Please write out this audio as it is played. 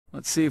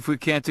Let's see if we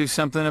can't do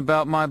something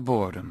about my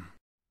boredom.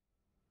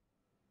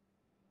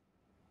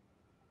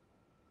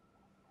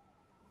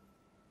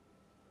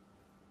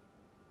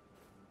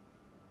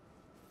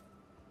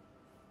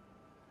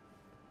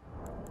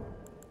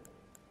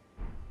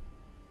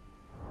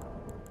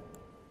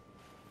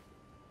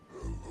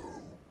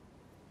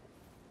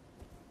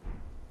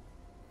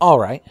 All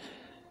right,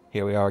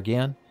 here we are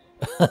again,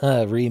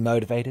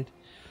 remotivated,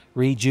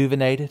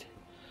 rejuvenated.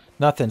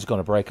 Nothing's going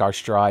to break our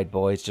stride,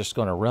 boys. Just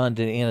going to run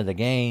to the end of the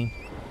game,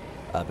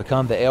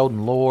 become the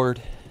Elden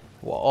Lord.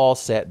 We'll all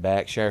set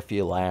back, share a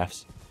few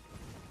laughs,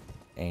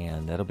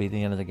 and that'll be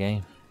the end of the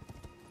game.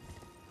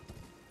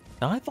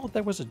 Now, I thought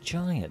there was a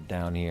giant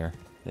down here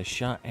that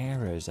shot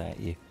arrows at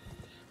you.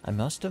 I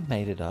must have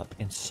made it up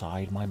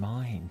inside my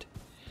mind.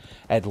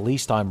 At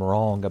least I'm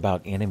wrong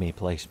about enemy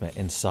placement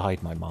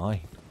inside my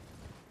mind.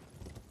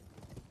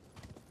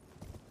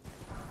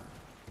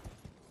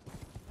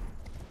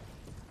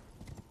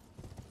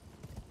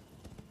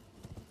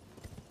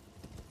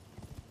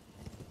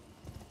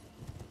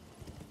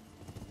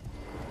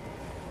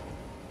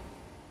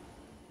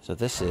 So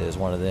this is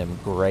one of them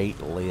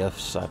great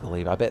lifts, I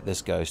believe. I bet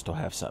this ghost will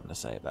have something to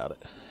say about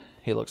it.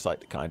 He looks like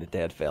the kind of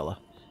dead fella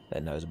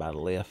that knows about a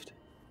lift.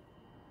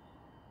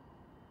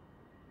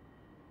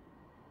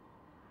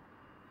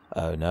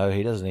 Oh no,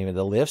 he doesn't even...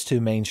 The lift's too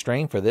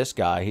mainstream for this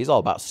guy. He's all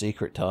about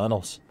secret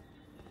tunnels.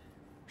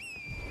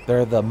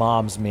 They're the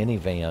mom's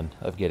minivan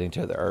of getting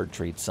to the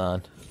Erdtreed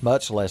Sun.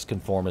 Much less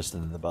conformist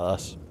than the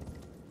bus.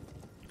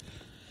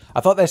 I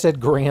thought they said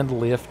Grand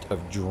Lift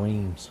of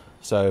Dreams.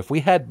 So if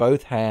we had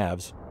both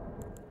halves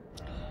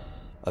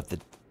of the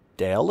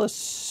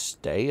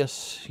Dectus.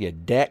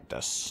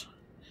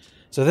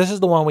 So this is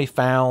the one we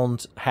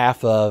found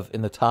half of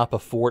in the top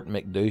of Fort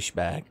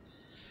McDouchebag.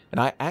 And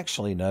I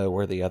actually know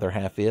where the other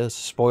half is.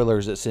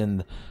 Spoilers, it's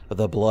in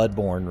the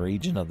Bloodborne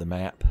region of the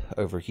map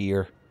over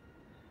here.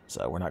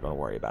 So we're not going to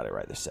worry about it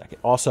right this second.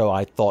 Also,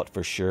 I thought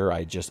for sure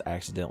I just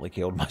accidentally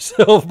killed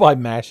myself by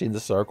mashing the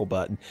circle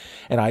button.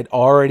 And I'd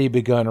already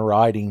begun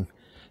writing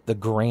the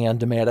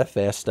grand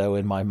manifesto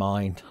in my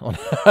mind on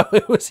how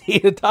it was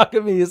Hidetaka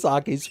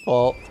Miyazaki's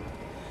fault.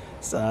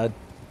 Sad.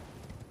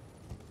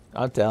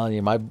 I'm telling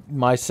you, my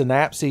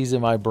synapses in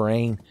my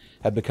brain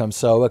have become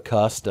so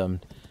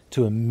accustomed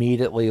to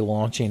immediately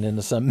launching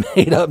into some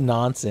made-up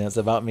nonsense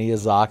about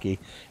Miyazaki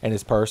and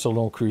his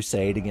personal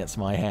crusade against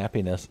my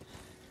happiness.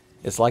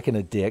 It's like an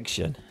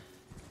addiction.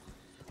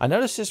 I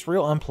noticed it's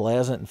real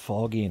unpleasant and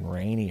foggy and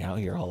rainy out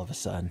here all of a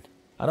sudden.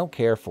 I don't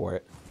care for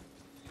it.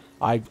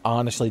 I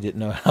honestly didn't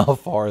know how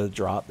far the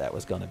drop that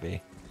was going to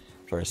be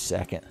for a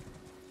second.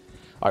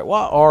 All right,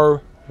 what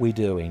are we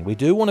doing? We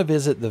do want to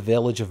visit the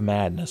Village of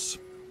Madness.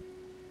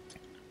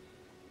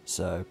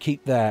 So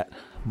keep that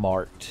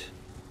marked.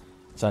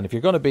 Son, if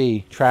you're going to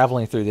be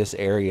traveling through this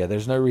area,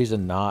 there's no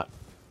reason not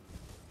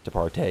to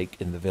partake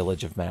in the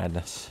Village of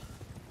Madness.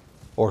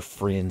 Or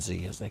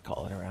Frenzy, as they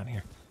call it around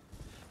here.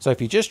 So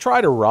if you just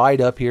try to ride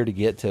up here to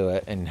get to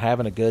it and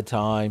having a good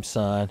time,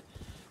 son,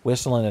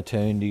 whistling a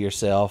tune to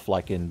yourself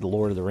like in The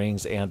Lord of the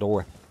Rings and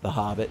or The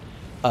Hobbit,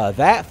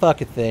 that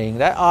fucking thing,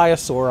 that Eye of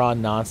Sauron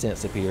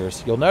nonsense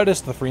appears. You'll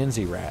notice the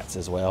Frenzy rats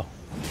as well.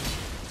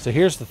 So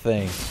here's the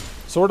thing.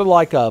 Sort of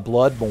like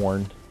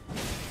Bloodborne,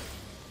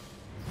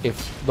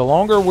 if the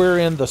longer we're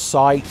in the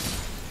sight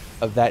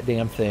of that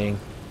damn thing,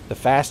 the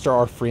faster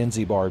our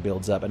frenzy bar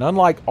builds up. And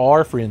unlike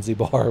our frenzy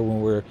bar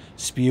when we're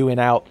spewing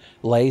out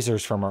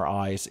lasers from our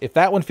eyes, if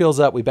that one fills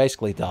up, we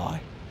basically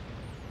die.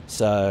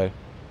 So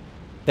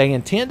they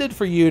intended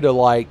for you to,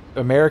 like,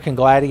 American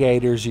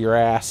Gladiators your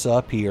ass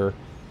up here,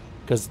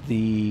 because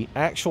the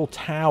actual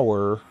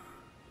tower,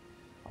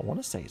 I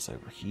want to say it's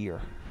over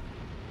here.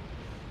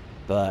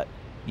 But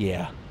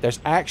yeah, there's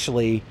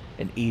actually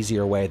an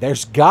easier way.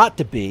 There's got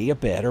to be a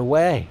better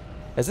way.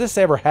 Has this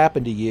ever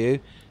happened to you?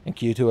 And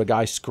cue to a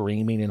guy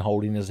screaming and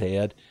holding his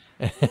head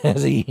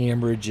as he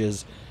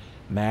hemorrhages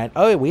mad.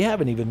 Oh, we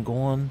haven't even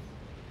gone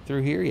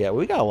through here yet.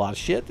 We got a lot of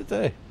shit to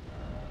do.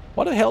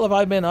 What the hell have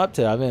I been up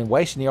to? I've been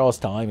wasting y'all's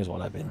time is what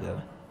I've been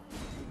doing.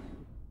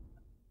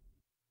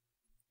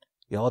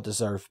 Y'all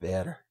deserve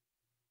better.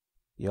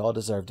 Y'all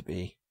deserve to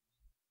be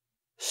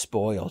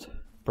spoiled.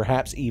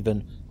 Perhaps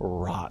even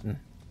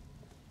rotten.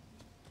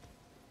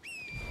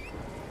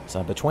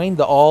 So between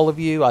all of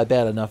you, I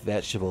bet enough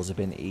vegetables have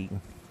been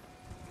eaten.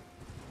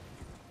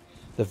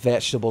 The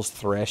vegetables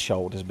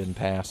threshold has been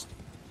passed.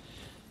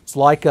 It's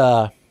like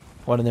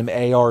one of them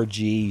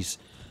ARGs.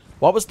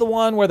 What was the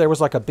one where there was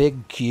like a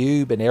big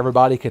cube and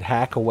everybody could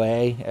hack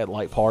away at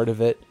like part of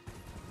it?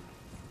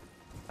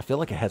 I feel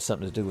like it had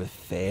something to do with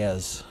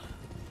Fez,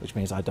 which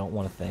means I don't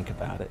want to think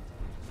about it.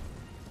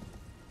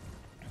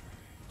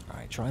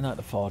 Alright, try not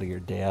to fall to your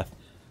death,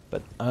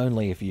 but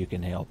only if you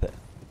can help it.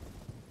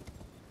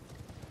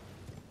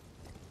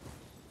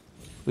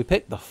 We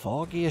picked the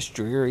foggiest,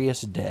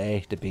 dreariest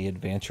day to be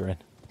adventuring.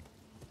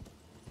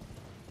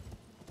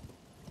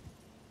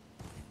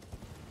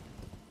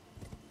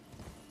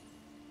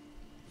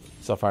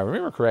 So if I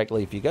remember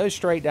correctly, if you go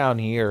straight down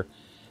here,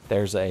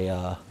 there's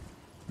a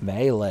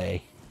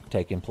melee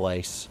taking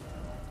place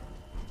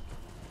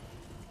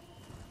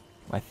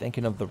Am I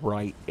thinking of the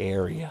right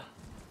area?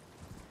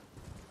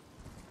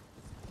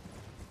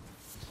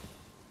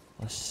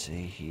 Let's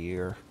see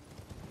here.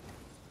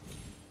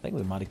 I think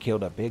we might have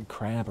killed a big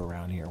crab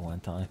around here one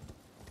time.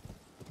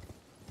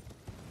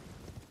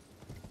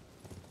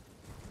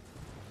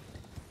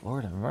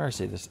 Lord have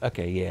mercy. This.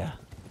 Okay, yeah.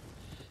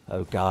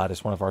 Oh, God,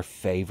 it's one of our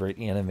favorite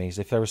enemies.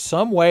 If there was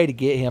some way to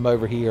get him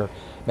over here,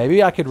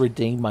 maybe I could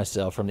redeem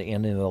myself from the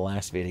ending of the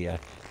last video.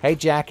 Hey,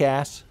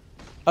 jackass.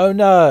 Oh,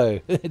 no.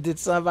 Did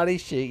somebody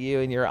shoot you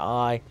in your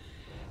eye?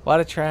 What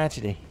a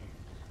tragedy.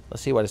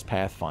 Let's see what his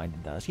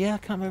pathfinding does. Yeah,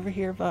 come over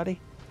here, buddy.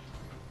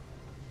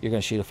 You're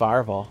going to shoot a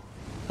fireball.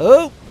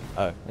 Oh!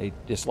 Oh,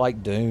 just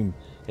like Doom.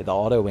 The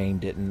auto-aim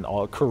didn't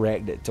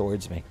correct it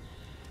towards me.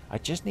 I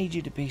just need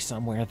you to be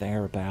somewhere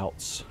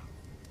thereabouts.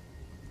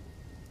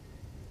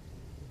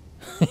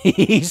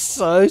 He's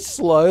so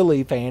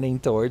slowly panning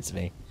towards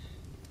me.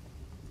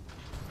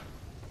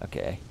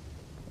 Okay.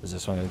 Is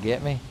this one going to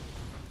get me?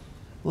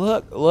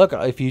 Look,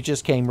 if you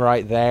just came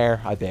right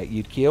there, I bet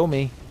you'd kill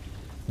me.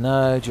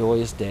 No, joy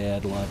is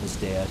dead, love is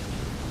dead.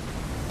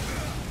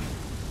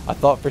 I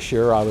thought for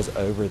sure I was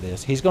over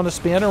this. He's going to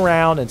spin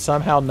around and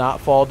somehow not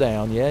fall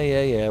down.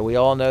 Yeah. We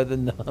all know the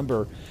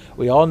number.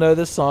 We all know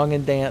the song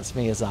and dance,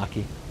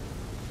 Miyazaki.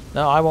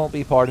 No, I won't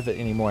be part of it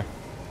anymore.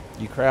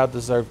 You crowd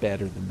deserve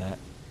better than that.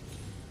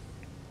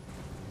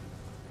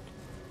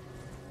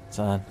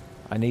 Son,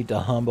 I need to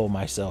humble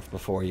myself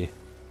before you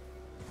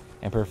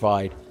and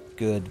provide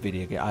good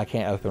video game. I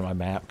can't open my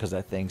map because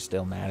that thing's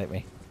still mad at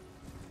me.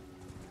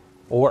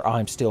 Or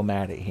I'm still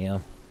mad at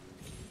him.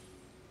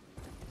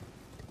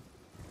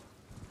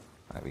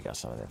 Alright, we got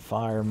some of that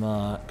fire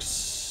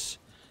mucks.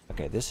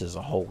 Okay, this is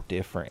a whole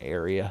different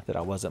area that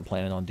I wasn't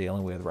planning on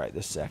dealing with right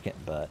this second,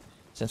 but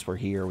since we're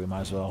here, we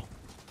might as well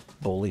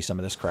bully some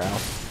of this crowd.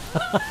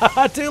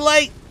 Too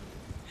late!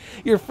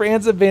 Your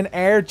friends have been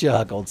air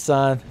juggled,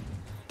 son.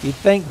 You'd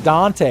think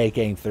Dante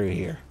came through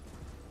here.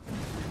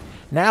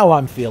 Now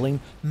I'm feeling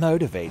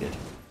motivated.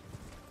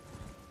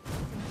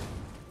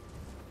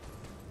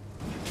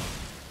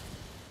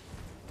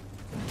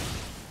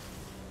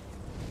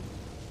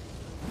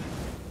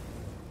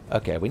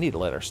 Okay, we need to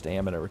let our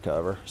stamina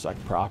recover so I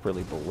can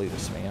properly bully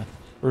this man.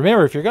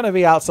 Remember, if you're going to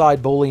be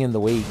outside bullying the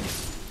weak,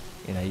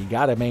 you know, you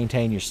got to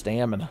maintain your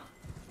stamina.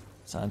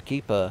 Son,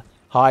 keep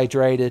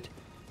hydrated.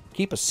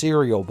 Keep a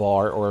cereal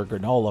bar or a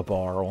granola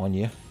bar on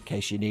you in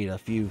case you need a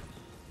few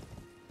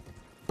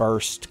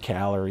burst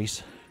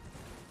calories.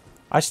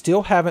 I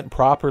still haven't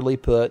properly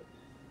put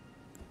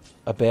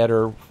a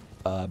better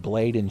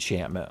blade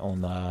enchantment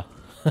on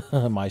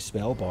my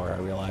spell bar, I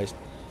realized.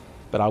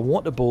 But I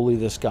want to bully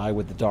this guy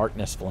with the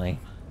darkness flame.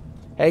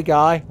 Hey,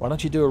 guy, why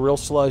don't you do a real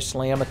slow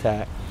slam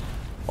attack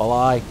while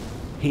I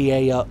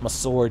PA up my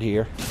sword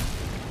here?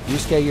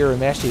 Yusuke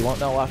Urameshi won't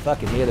know I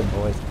fucking hit him,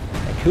 boys.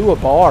 And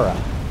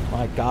Kuwabara,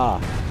 my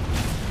God.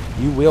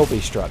 You will be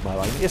struck by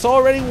lightning. It's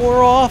already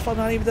wore off. I'm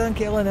not even done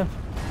killing him.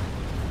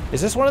 Is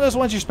this one of those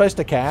ones you're supposed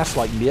to cast,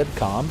 like,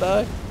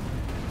 mid-combo?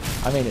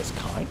 I mean, it's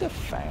kind of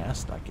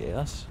fast, I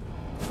guess.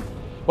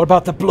 What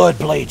about the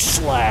Bloodblade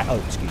Slash?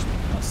 Oh, excuse me.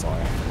 I'm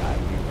sorry. I forgot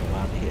you were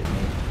allowed to hit me.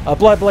 A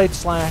Bloodblade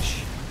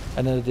Slash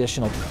and an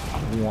additional...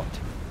 I want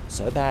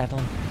so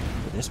badly.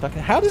 But this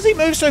fucking... How does he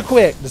move so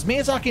quick? Does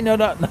Miyazaki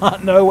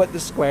not know what the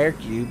square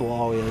cube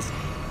law is?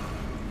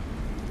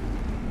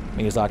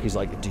 Miyazaki's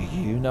like, do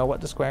you know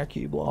what the square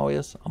cube law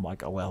is? I'm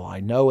like, oh, well, I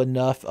know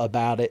enough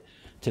about it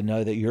to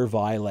know that you're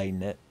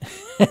violating it.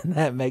 And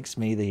that makes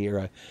me the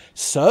hero.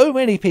 So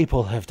many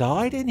people have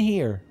died in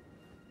here.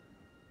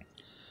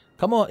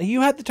 Come on,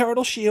 you had the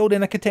turtle shield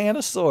and a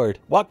katana sword.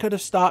 What could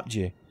have stopped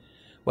you?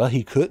 Well,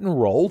 he couldn't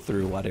roll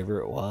through whatever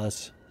it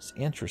was. It's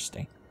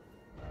interesting.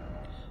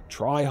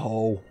 Try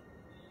hole.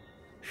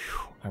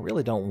 Whew, I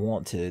really don't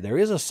want to. There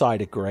is a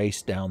site of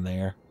grace down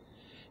there.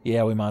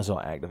 Yeah, we might as well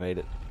activate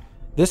it.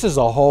 This is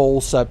a whole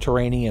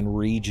subterranean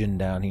region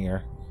down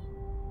here.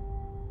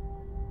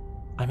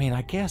 I mean,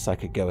 I guess I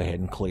could go ahead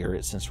and clear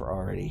it since we're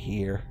already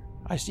here.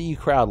 I see you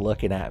crowd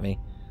looking at me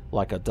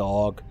like a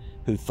dog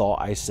who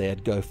thought I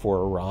said go for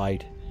a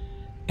ride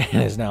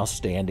and is now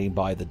standing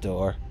by the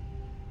door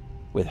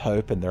with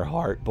hope in their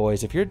heart.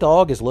 Boys, if your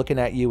dog is looking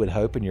at you with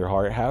hope in your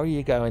heart, how are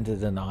you going to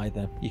deny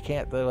them? You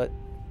can't do it.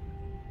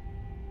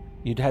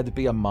 You'd have to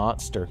be a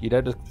monster. You'd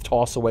have to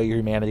toss away your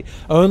humanity.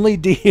 Only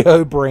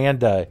Dio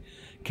Brando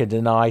can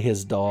deny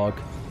his dog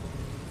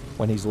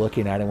when he's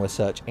looking at him with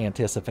such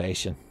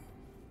anticipation.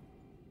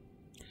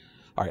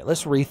 All right,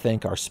 let's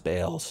rethink our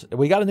spells.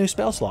 We got a new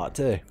spell slot,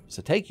 too.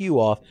 So take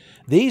you off.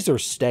 These are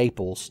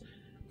staples.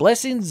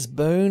 Blessing's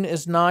Boon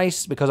is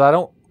nice because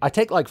I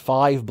take like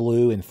 5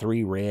 blue and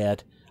 3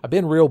 red. I've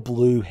been real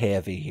blue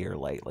heavy here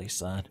lately,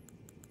 son.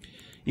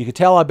 You can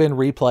tell I've been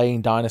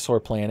replaying Dinosaur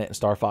Planet and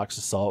Star Fox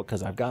Assault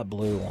because I've got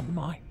blue on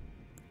my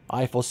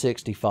Eiffel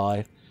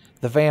 65.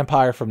 The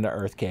vampire from the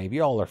Earth Cave.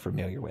 You all are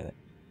familiar with it.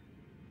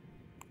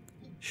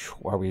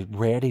 Are we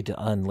ready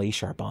to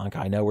unleash our bonk?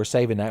 I know we're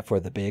saving that for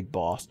the big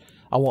boss.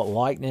 I want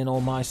lightning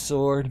on my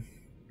sword.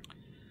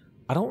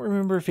 I don't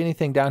remember if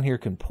anything down here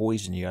can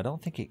poison you. I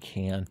don't think it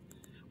can.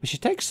 We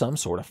should take some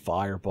sort of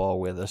fireball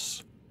with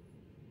us.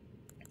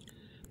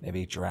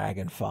 Maybe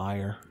dragon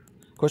fire.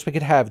 Of course, we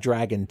could have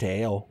dragon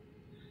tail.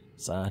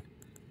 Son.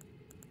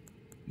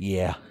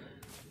 Yeah.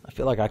 I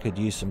feel like I could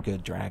use some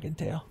good dragon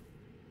tail.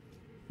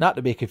 Not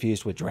to be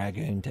confused with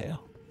dragoon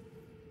tail.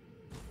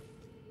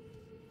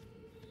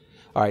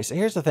 Alright, so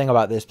here's the thing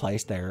about this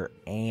place. There are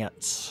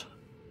ants.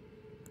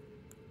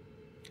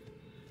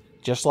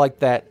 Just like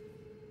that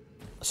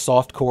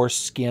softcore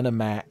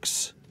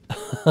Skinamax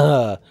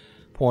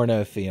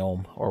porno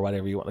film, or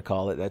whatever you want to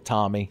call it, that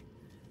Tommy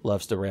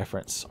loves to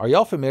reference. Are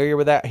y'all familiar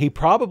with that? He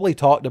probably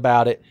talked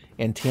about it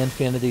in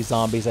Tenfey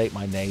Zombies Ate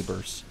My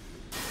Neighbors.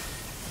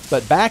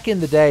 But back in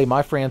the day,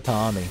 my friend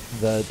Tommy,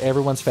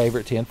 everyone's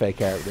favorite Tenfey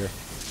character,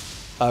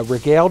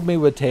 regaled me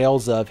with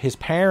tales of his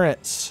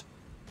parents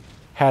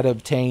had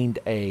obtained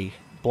a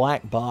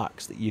black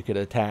box that you could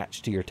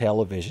attach to your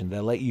television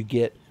that let you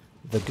get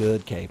the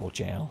good cable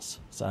channels.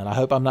 Son, I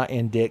hope I'm not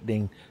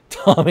indicting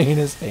Tommy and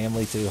his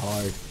family too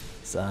hard,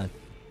 son.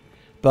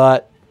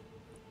 But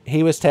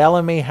he was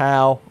telling me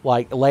how,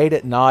 like, late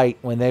at night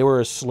when they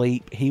were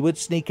asleep, he would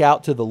sneak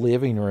out to the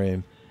living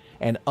room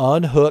and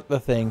unhook the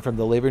thing from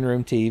the living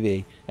room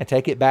TV and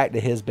take it back to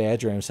his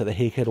bedroom so that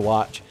he could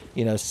watch,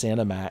 you know,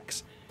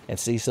 Cinemax and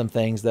see some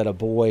things that a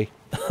boy,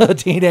 a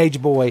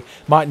teenage boy,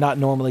 might not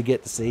normally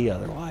get to see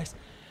otherwise.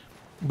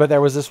 But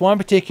there was this one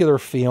particular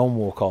film,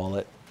 we'll call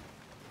it,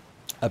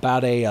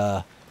 about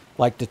a,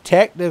 like,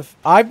 detective.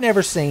 I've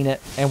never seen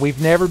it, and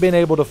we've never been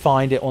able to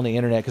find it on the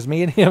internet because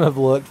me and him have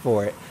looked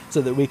for it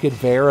so that we could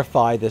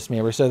verify this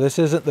memory. So this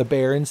isn't the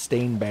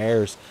Berenstein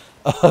Bears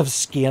of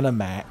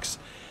Skinamax.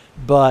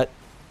 But,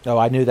 oh,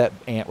 I knew that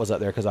ant was up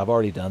there because I've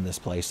already done this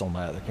place on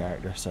my other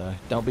character. So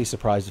don't be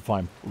surprised if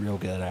I'm real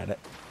good at it,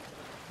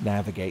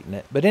 navigating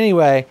it. But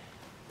anyway,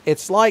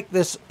 it's like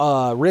this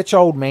rich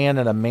old man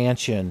in a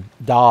mansion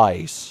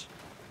dies.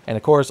 And,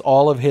 of course,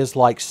 all of his,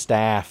 like,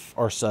 staff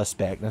are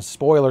suspect. And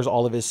spoilers,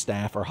 all of his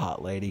staff are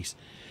hot ladies.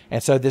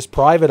 And so this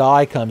private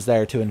eye comes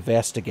there to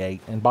investigate.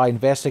 And by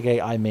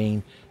investigate, I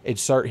mean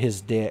insert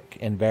his dick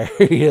in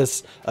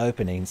various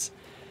openings.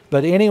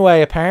 But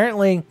anyway,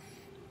 apparently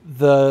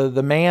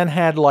the man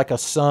had, like, a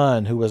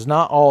son who was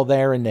not all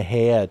there in the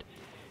head.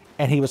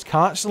 And he was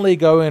constantly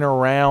going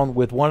around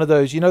with one of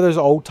those, you know, those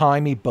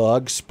old-timey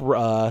bug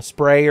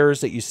sprayers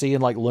that you see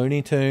in, like,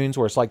 Looney Tunes,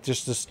 where it's like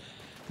just this,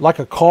 like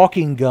a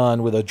caulking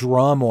gun with a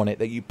drum on it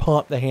that you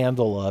pump the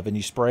handle of and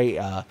you spray.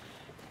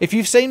 If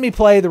you've seen me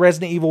play the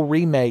Resident Evil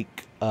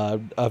remake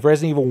of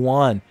Resident Evil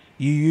 1,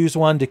 you use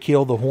one to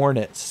kill the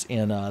hornets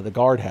in the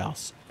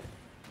guardhouse.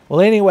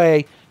 Well,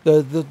 anyway,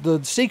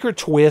 the secret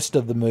twist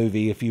of the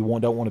movie, if you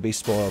don't want to be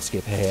spoiled,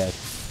 skip ahead,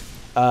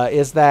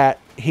 is that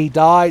he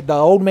died. The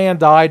old man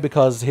died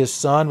because his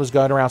son was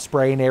going around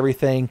spraying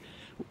everything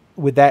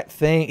with that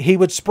thing. He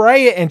would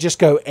spray it and just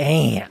go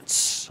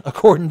ants,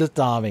 according to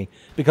Tommy,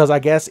 because I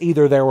guess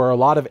either there were a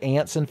lot of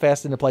ants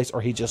infesting the place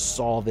or he just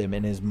saw them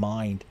in his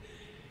mind.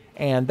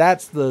 And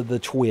that's the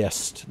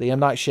twist, the M.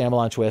 Night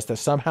Shyamalan twist that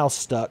somehow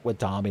stuck with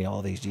Tommy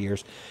all these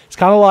years. It's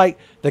kind of like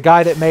the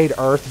guy that made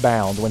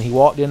Earthbound when he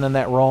walked in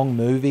that wrong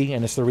movie,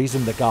 and it's the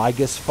reason the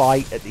Gygas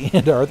fight at the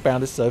end of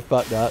Earthbound is so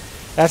fucked up.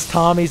 That's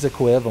Tommy's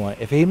equivalent.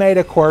 If he made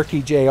a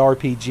quirky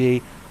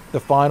JRPG, the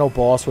final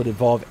boss would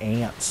involve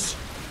ants.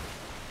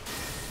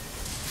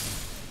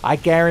 I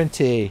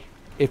guarantee,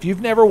 if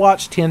you've never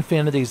watched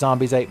Tenfey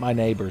Zombies Ate My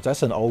Neighbors,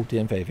 that's an old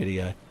Tenfey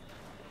video.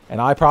 And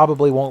I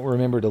probably won't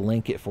remember to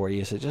link it for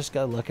you, so just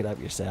go look it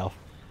up yourself.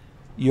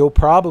 You'll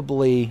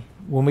probably,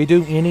 when we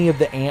do any of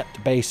the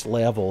ant-based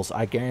levels,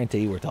 I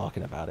guarantee we're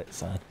talking about it,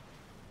 son.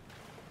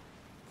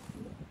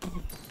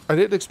 I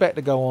didn't expect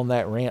to go on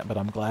that rant, but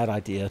I'm glad I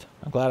did.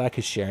 I'm glad I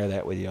could share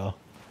that with y'all.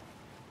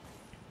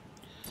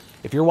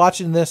 If you're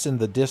watching this in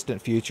the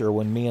distant future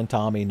when me and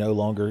Tommy no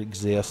longer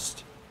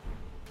exist,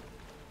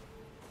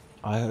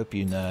 I hope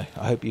you know.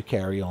 I hope you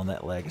carry on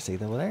that legacy.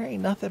 Well, there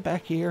ain't nothing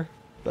back here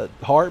but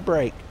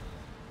heartbreak.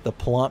 The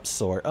plump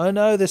sort. Oh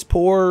no, this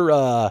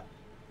poor,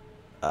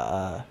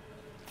 Batman?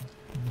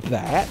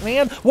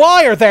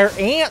 Why are there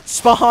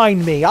ants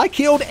behind me? I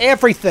killed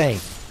everything.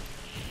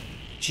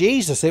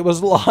 Jesus, it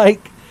was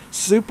like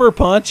Super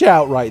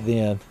Punch-Out right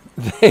then.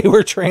 They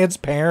were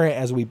transparent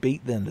as we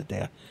beat them to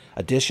death.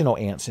 Additional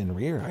ants in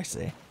rear, I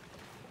see.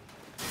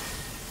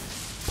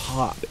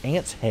 Pop.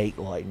 Ants hate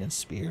lightning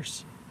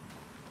spears.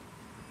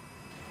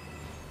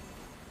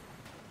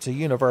 It's a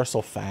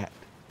universal fact.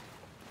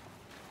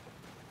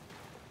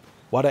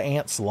 What do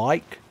ants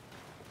like?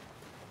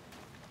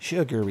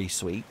 Sugary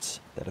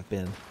sweets that have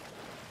been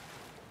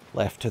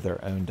left to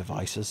their own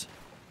devices.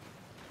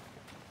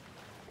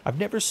 I've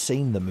never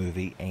seen the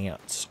movie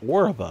Ants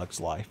or A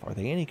Bug's Life. Are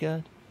they any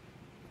good?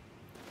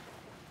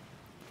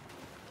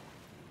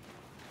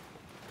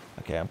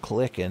 Okay, I'm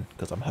clicking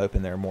because I'm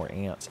hoping there are more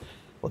ants.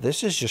 Well,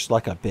 this is just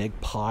like a big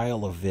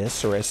pile of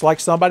viscera. It's like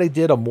somebody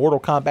did a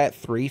Mortal Kombat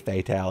 3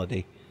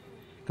 fatality.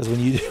 Because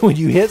when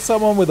you hit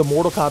someone with a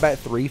Mortal Kombat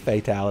 3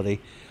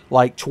 fatality,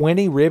 like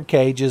 20 rib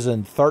cages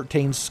and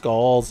 13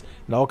 skulls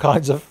and all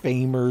kinds of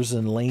femurs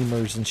and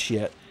lemurs and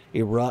shit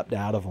erupt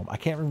out of them. I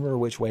can't remember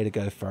which way to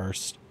go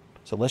first.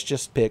 So let's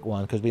just pick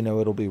one because we know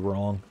it'll be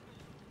wrong.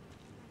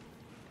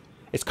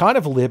 It's kind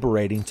of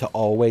liberating to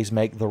always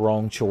make the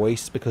wrong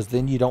choice because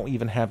then you don't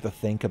even have to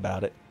think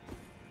about it.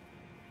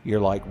 You're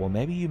like, well,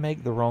 maybe you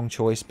make the wrong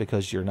choice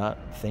because you're not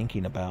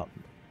thinking about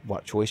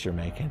what choice you're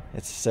making.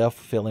 It's a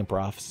self-fulfilling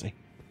prophecy.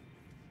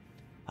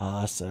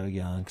 Ah, so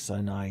young,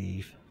 so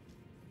naive.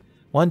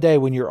 One day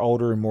when you're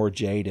older and more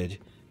jaded,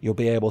 you'll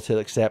be able to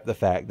accept the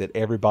fact that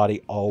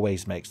everybody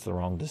always makes the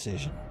wrong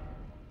decision.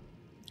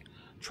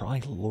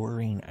 Try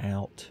luring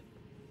out.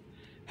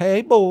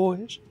 Hey,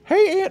 boys.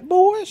 Hey, ant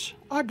boys.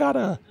 I got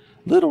a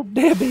little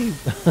Debbie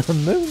not a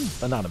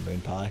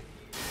moon pie,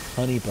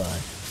 honey bun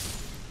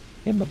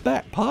in my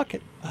back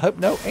pocket. I hope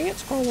no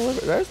ants crawl all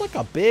over. There's like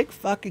a big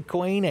fucking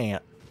queen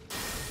ant.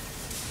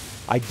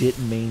 I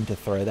didn't mean to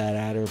throw that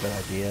at her, but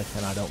I did,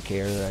 and I don't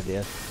care that I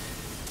did.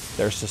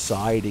 Their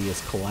society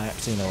is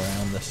collapsing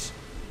around us.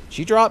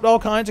 She dropped all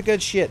kinds of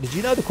good shit. Did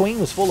you know the queen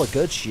was full of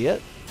good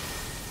shit?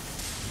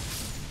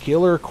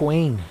 Killer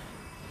queen.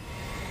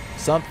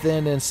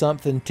 Something and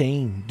something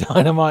teen.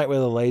 Dynamite with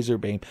a laser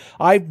beam.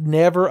 I've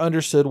never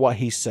understood what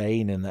he's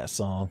saying in that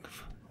song.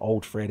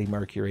 Old Freddie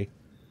Mercury.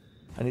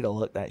 I need to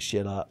look that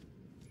shit up.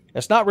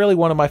 It's not really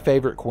one of my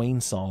favorite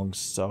Queen songs,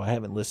 so I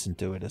haven't listened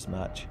to it as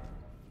much.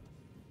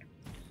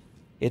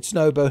 It's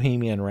no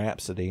Bohemian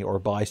Rhapsody or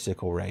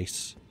Bicycle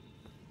Race.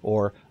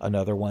 Or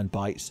Another One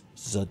Bites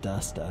the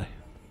Dust.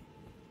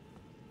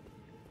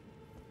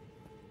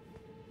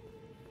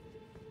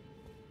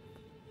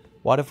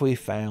 What have we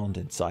found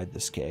inside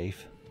this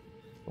cave?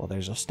 Well,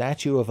 there's a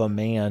statue of a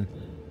man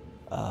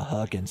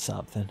hugging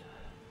something.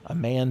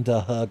 Amanda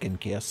Hug and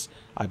Kiss,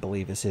 I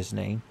believe is his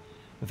name.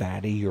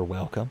 Vaddy, you're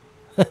welcome.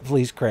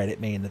 Please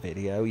credit me in the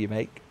video you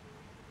make.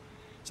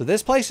 So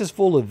this place is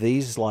full of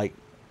these, like,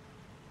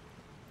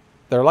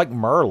 they're like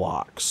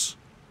murlocs.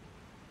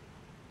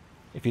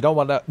 If you don't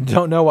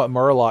know what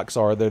murlocs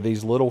are, they're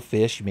these little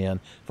fish men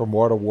from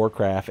World of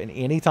Warcraft. And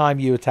anytime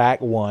you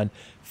attack one,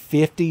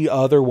 50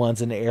 other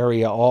ones in the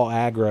area all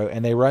aggro,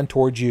 and they run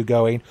towards you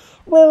going,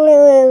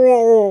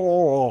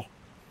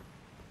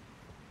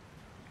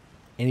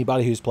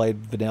 anybody who's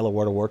played vanilla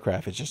World of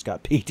Warcraft has just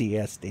got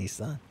PTSD,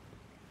 son.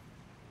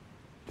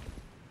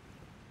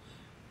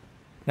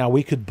 Now,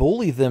 we could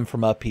bully them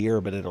from up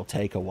here, but it'll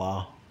take a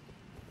while.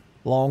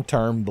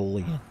 Long-term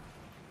bullying.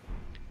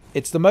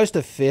 It's the most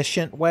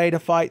efficient way to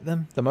fight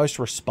them, the most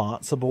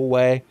responsible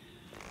way,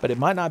 but it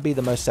might not be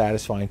the most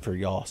satisfying for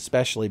y'all,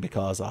 especially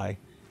because I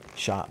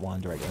shot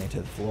one directly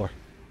into the floor.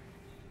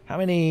 How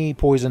many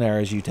poison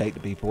arrows you take to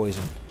be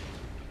poisoned?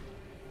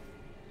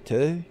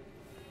 2?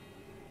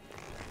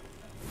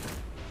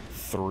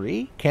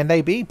 3? Can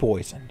they be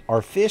poisoned?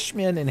 Are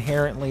fishmen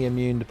inherently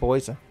immune to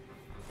poison?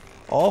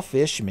 All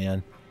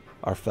fishmen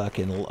are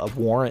fucking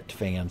Warrant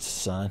fans,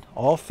 son.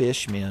 All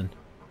fishmen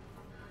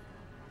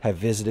have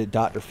visited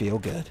Dr.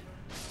 Feelgood.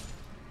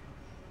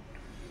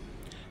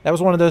 That was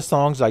one of those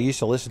songs I used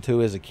to listen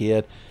to as a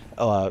kid.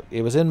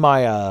 It was in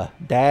my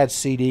dad's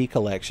CD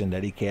collection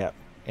that he kept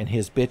in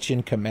his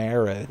bitchin'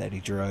 Camaro that he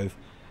drove.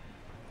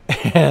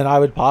 And I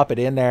would pop it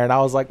in there, and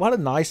I was like, what a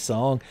nice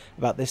song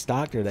about this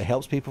doctor that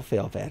helps people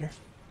feel better.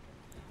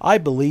 I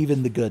believe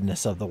in the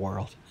goodness of the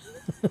world.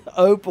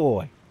 Oh,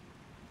 boy.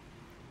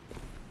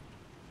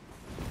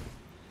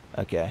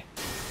 Okay.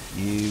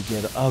 You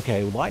get...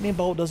 Okay, lightning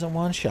bolt doesn't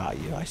one-shot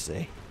you, I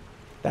see.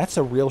 That's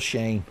a real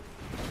shame.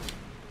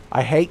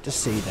 I hate to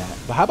see that.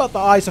 But how about the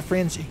Eyes of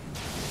Frenzy?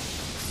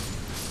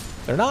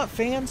 They're not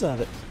fans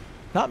of it.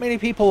 Not many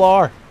people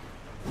are.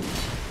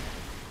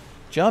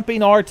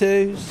 Jumping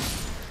R2s.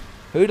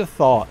 Who'd have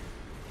thought?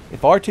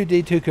 If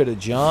R2-D2 could have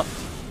jumped,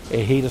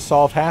 he'd have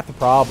solved half the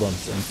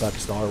problems in fucking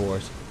Star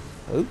Wars.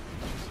 Ooh.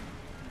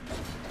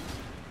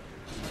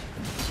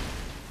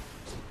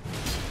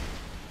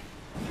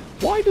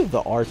 Why do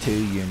the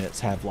R2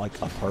 units have,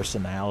 like, a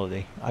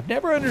personality? I've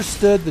never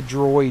understood the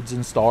droids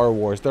in Star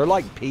Wars. They're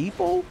like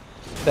people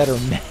that are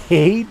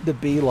made to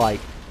be like...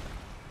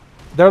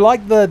 They're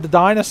like the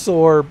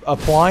dinosaur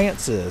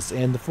appliances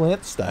in the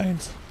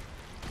Flintstones.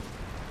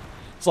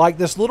 It's like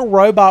this little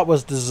robot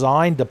was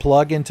designed to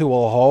plug into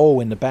a hole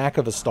in the back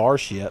of a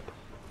starship.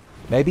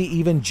 Maybe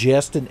even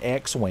just an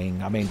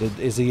X-Wing. I mean,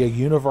 is he a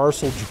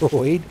universal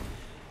droid?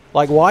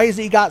 Like, why has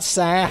he got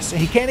sass?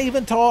 He can't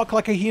even talk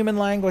like a human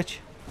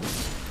language.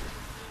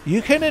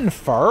 You can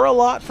infer a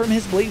lot from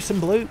his bleeps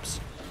and bloops,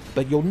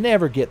 but you'll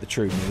never get the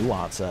true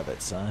nuance of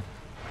it, son.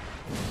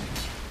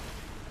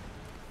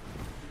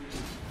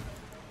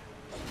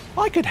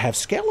 I could have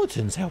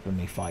skeletons helping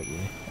me fight you.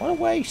 What a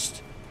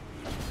waste.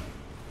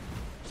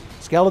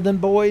 Skeleton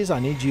boys, I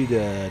need you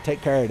to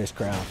take care of this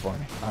crowd for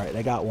me. Alright,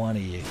 they got one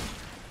of you.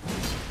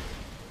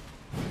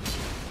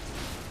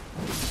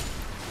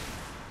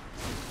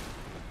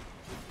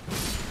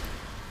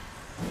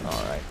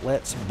 Alright,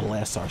 let's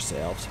bless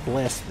ourselves.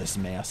 Bless this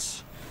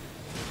mess.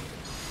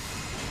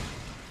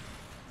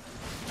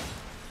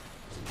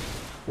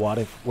 What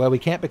if... Well, we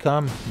can't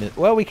become...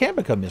 Well, we can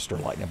become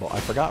Mr. Lightning Bolt. I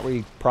forgot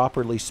we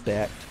properly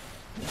spec'd.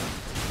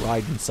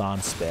 Raiden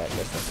San spec,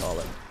 as they call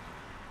it.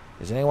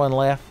 Is anyone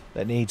left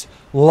that needs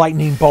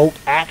lightning bolt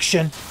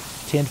action?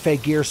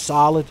 Tenfey gear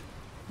solid.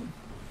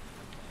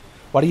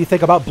 What do you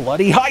think about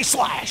bloody high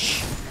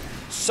slash?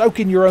 Soak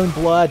in your own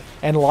blood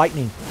and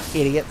lightning,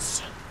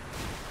 idiots.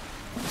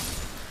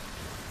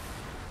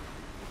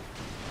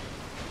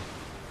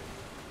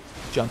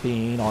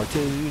 Jumping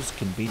R2s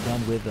can be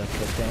done with a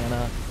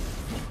katana.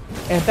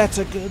 And that's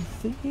a good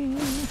thing.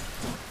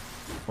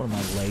 One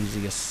of my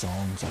laziest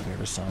songs I've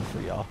ever sung for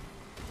y'all.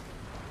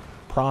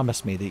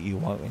 Promise me that you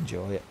won't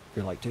enjoy it.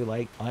 You're like, too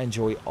late. I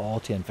enjoy all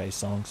Tenfey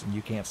songs and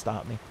you can't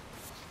stop me.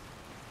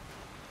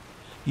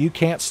 You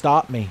can't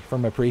stop me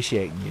from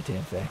appreciating you,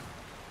 Tenfey.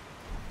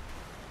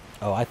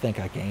 Oh, I think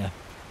I can.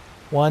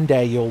 One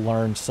day you'll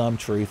learn some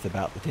truth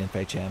about the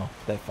Tenfey channel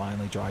that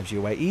finally drives you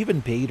away.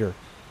 Even Peter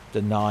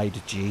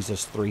denied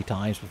Jesus 3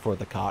 times before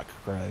the cock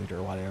crowed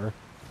or whatever.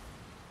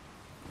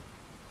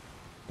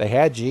 They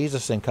had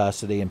Jesus in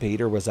custody and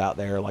Peter was out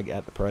there like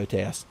at the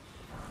protest.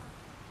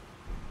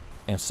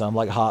 And some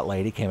like hot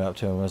lady came up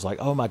to him and was like,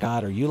 oh my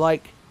God, are you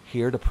like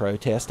here to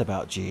protest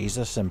about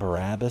Jesus and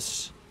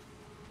Barabbas?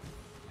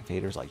 And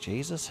Peter's like,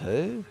 Jesus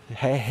who?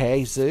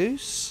 Hey,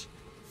 Jesus?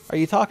 Are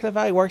you talking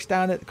about he works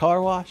down at the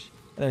car wash?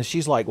 And then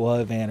she's like,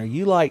 whoa, man, are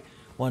you like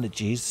one of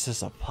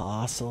Jesus'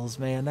 apostles,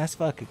 man? That's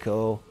fucking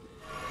cool.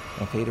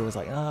 And Peter was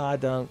like, oh, I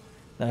don't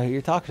know who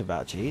you're talking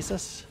about,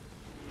 Jesus.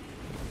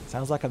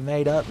 Sounds like a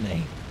made-up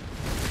name.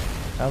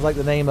 Sounds like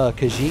the name a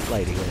Khajiit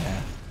lady would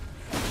have.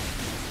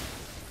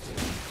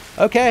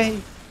 Okay.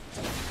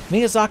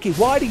 Miyazaki,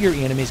 why do your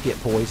enemies get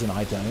poison?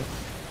 I don't.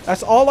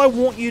 That's all I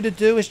want you to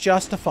do is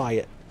justify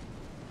it.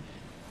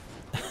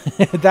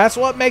 That's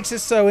what makes it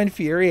so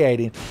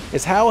infuriating,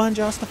 is how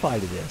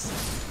unjustified it is.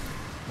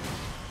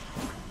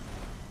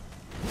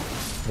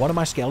 One of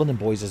my skeleton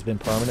boys has been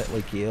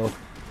permanently killed,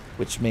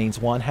 which means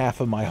 1/2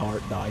 of my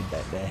heart died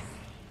that day.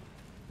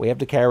 We have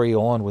to carry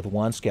on with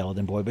one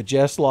skeleton boy, but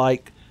just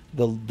like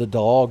the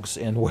dogs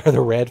in Where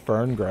the Red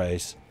Fern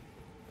Grows,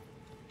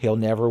 he'll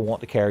never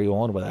want to carry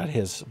on without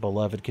his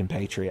beloved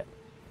compatriot.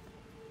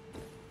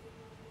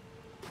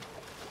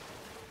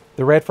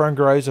 The Red Fern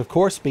Grows, of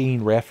course,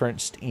 being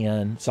referenced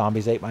in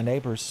Zombies Ate My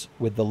Neighbors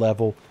with the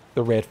level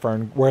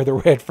where the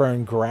red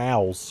fern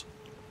growls.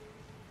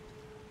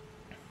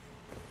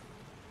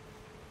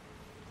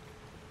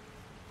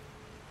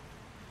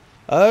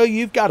 Oh,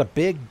 you've got a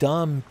big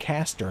dumb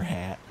caster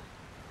hat.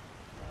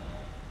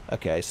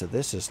 Okay, so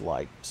this is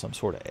like some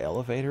sort of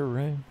elevator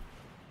room.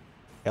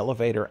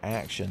 Elevator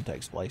action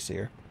takes place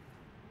here.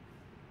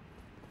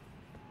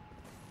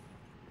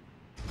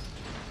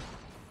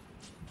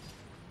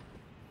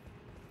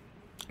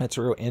 That's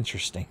real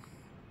interesting.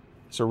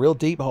 It's a real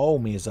deep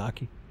hole,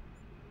 Miyazaki.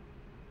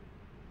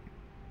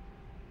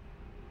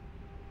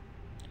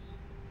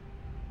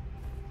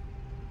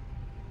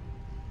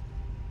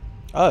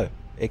 Oh,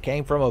 it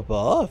came from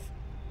above?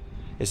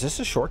 Is this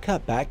a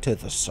shortcut back to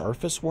the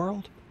surface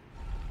world?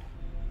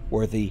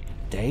 Where the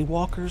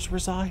Daywalkers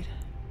reside?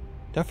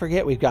 Don't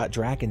forget we've got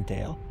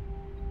Dragontail.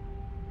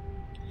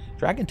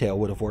 Dragontail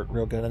would have worked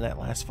real good in that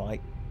last fight.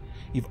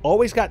 You've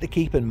always got to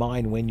keep in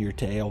mind when your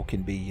tail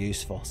can be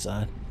useful,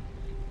 son.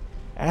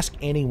 Ask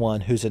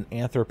anyone who's an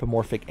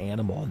anthropomorphic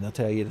animal and they'll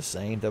tell you the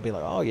same. They'll be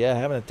like, oh yeah,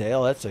 having a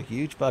tail, that's a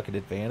huge fucking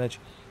advantage.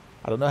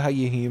 I don't know how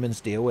you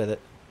humans deal with it.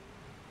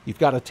 You've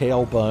got a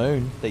tail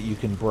bone that you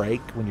can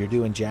break when you're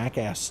doing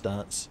jackass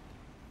stunts.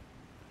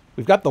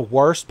 We've got the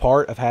worst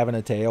part of having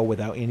a tail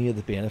without any of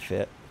the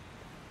benefit.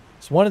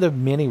 It's one of the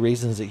many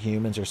reasons that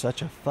humans are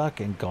such a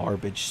fucking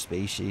garbage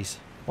species.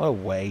 What a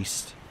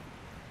waste.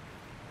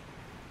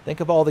 Think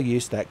of all the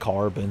use that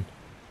carbon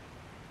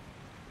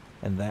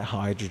and that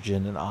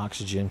hydrogen and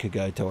oxygen could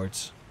go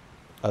towards,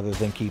 other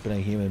than keeping a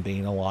human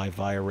being alive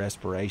via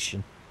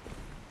respiration.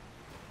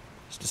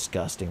 It's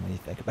disgusting when you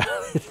think about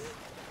it.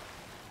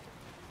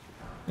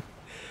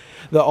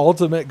 The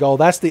ultimate goal,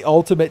 that's the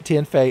ultimate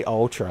Tenfey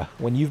Ultra.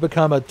 When you've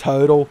become a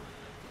total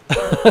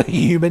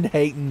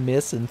human-hating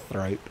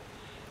misanthrope.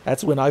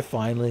 That's when I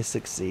finally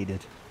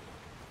succeeded.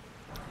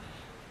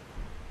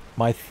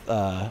 My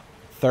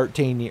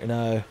 13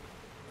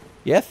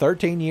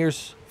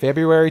 years.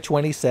 February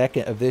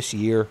 22nd of this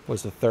year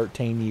was the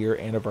 13-year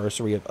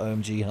anniversary of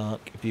OMG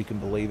Hunk, if you can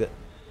believe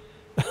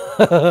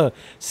it.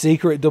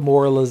 Secret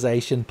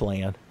demoralization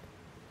plan.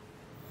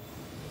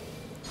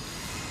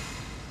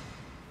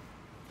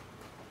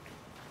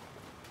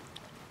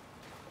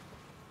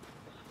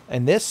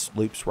 And this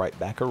loops right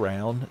back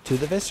around to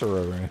the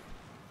Viscera room.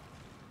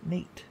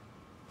 Neat.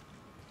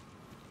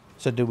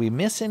 So do we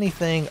miss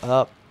anything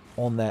up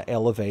on that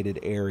elevated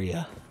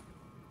area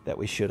that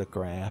we should have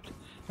grabbed?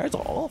 There's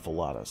an awful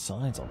lot of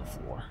signs on the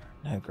floor.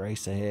 No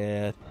grace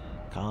ahead,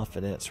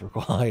 confidence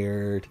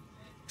required,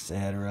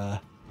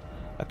 etc.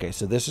 Okay,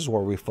 so this is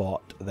where we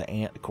fought the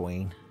Ant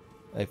Queen.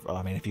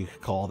 If you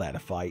could call that a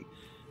fight.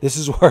 This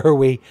is where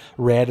we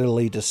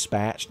readily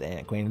dispatched the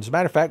Ant Queen. As a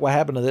matter of fact, what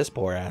happened to this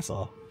poor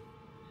asshole?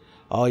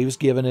 Oh, he was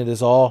giving it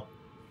his all.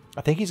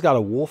 I think he's got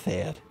a wolf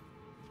head.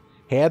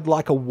 Head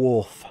like a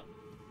wolf.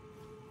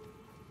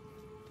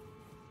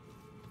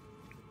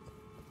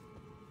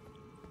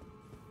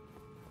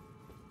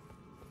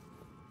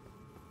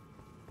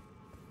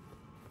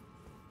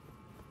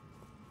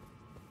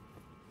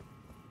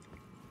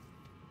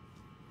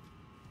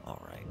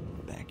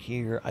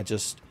 here. I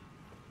just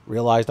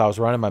realized I was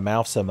running my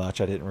mouth so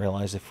much I didn't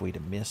realize if we'd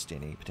have missed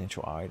any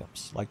potential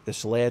items. Like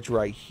this ledge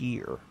right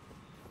here.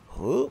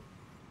 Whoop.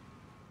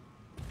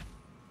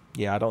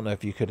 Yeah, I don't know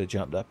if you could have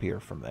jumped up here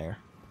from there.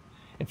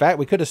 In fact,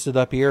 we could have stood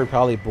up here and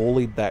probably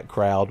bullied that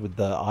crowd with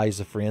the Eyes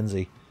of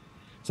Frenzy.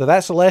 So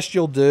that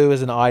Celestial Dew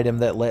is an item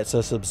that lets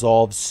us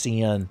absolve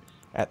sin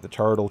at the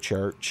Turtle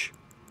Church.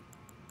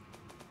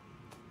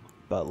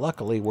 But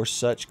luckily, we're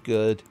such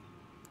good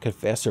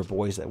confessor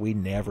boys that we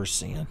never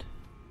sin.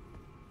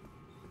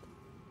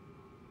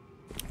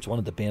 It's one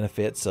of the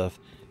benefits of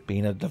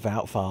being a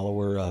devout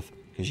follower of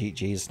Khajiit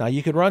Jesus. Now,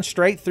 you could run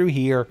straight through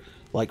here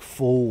like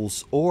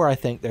fools, or I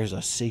think there's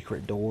a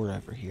secret door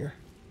over here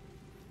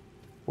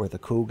where the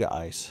cool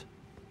guys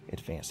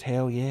advance.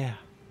 Hell yeah.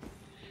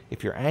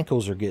 If your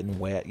ankles are getting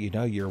wet, you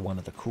know you're one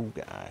of the cool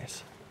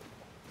guys.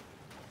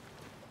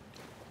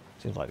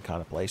 Seems like the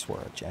kind of place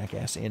where a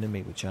jackass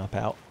enemy would jump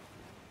out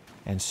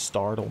and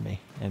startle me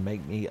and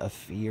make me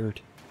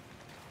afeared.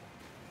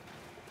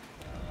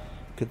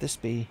 Could this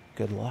be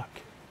good luck?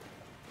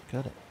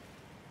 Could it?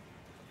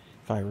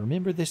 If I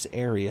remember this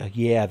area,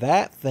 yeah,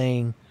 that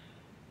thing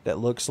that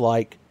looks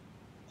like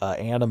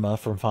Anima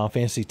from Final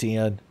Fantasy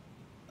X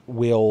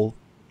will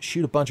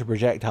shoot a bunch of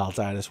projectiles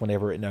at us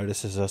whenever it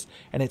notices us,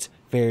 and it's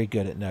very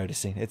good at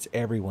noticing. It's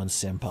everyone's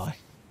senpai.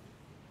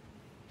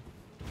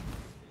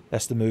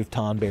 That's the move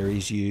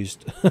Tonberries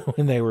used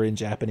when they were in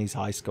Japanese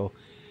high school.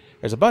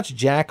 There's a bunch of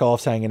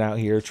jack-offs hanging out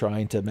here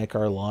trying to make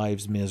our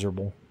lives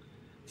miserable.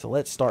 So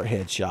let's start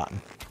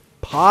headshotting.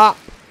 Pop!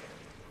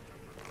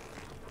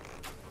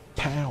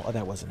 Pow! Oh,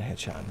 that wasn't a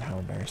headshot. How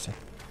embarrassing.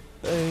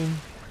 Boom.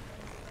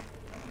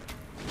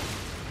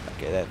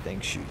 Okay, that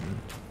thing's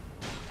shooting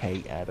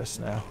hate at us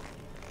now.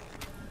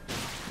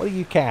 What are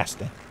you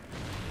casting?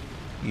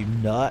 You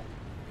nut?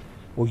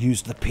 We'll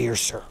use the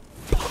piercer.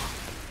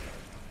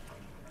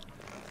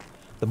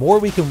 The more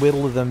we can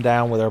whittle them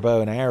down with our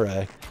bow and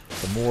arrow,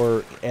 the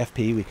more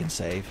FP we can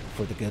save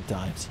for the good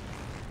times.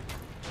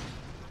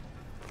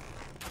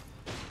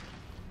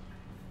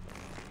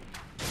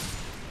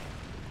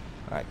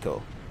 Alright,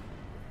 cool.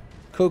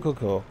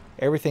 Cool.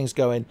 Everything's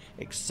going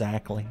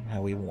exactly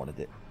how we wanted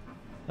it.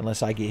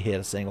 Unless I get hit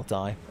a single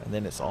time, and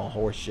then it's all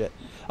horse shit.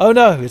 Oh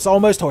no, it's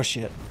almost horse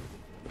shit.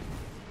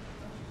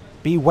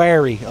 Be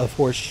wary of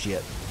horse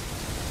shit.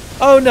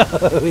 Oh no,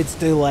 it's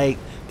too late.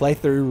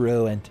 Playthrough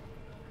ruined.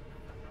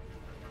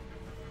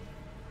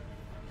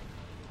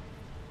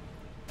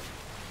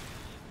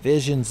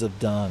 Visions of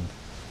dung.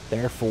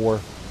 Therefore,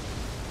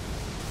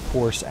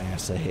 horse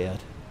ass ahead.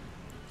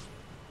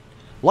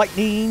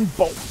 Lightning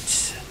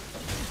bolt.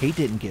 He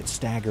didn't get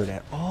staggered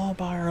at all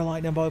by our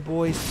lightning bolt,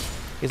 boys.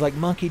 He's like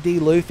Monkey D.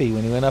 Luffy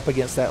when he went up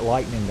against that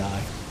lightning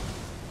guy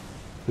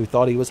who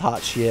thought he was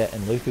hot shit,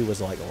 and Luffy was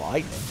like,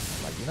 lightning?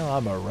 Like, you know,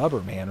 I'm a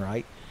rubber man,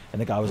 right?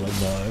 And the guy was like,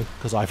 no,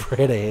 because I've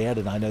read ahead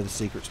and I know the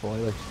secret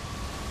spoilers.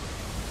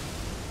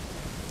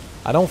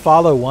 I don't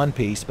follow One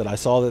Piece, but I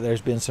saw that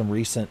there's been some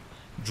recent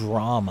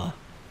drama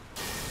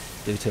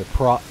due to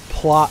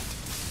plot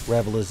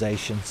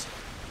revelations.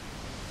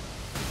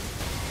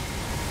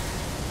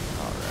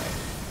 Alright.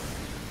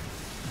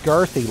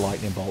 Girthy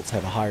lightning bolts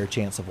have a higher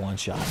chance of one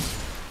shot.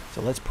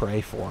 So let's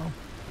pray for them.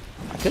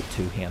 I could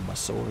two-hand my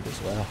sword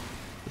as well.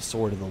 The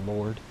sword of the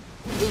Lord.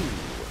 Ooh.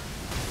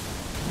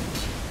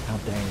 How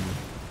dare you.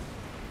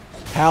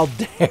 How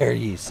dare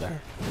you, sir.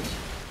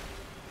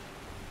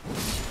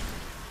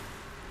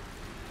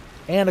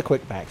 And a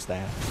quick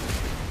backstab.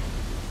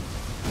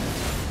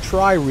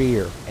 Try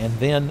rear, and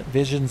then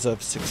visions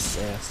of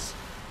success.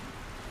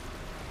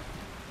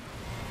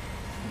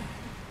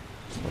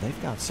 Well,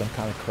 they've got some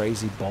kind of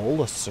crazy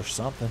bolus or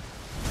something.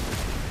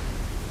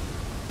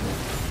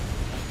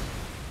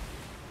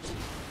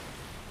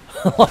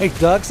 Like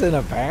ducks in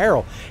a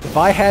barrel. If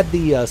I had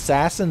the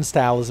Assassin's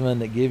Talisman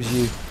that gives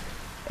you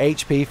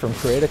HP from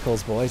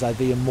criticals, boys, I'd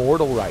be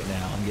immortal right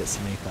now and get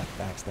some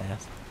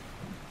backstabs.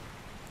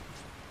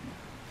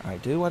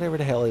 Alright, do whatever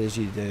the hell it is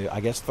you do.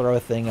 I guess throw a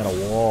thing at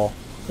a wall.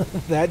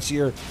 That's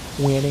your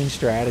winning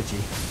strategy.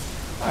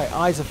 Alright,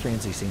 Eyes of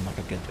Frenzy seem like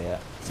a good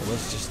bet. So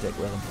let's just stick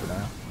with them for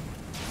now.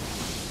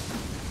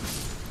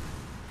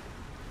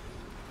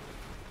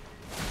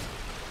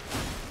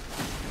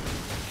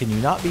 Can you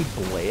not be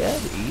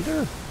bled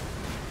either?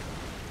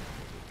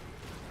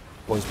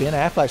 Boys, Ben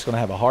Affleck's going to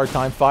have a hard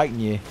time fighting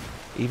you,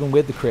 even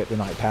with the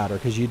kryptonite powder,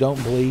 because you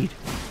don't bleed.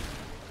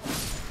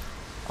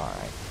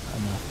 Alright,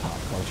 enough pop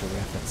culture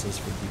references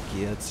for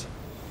you kids.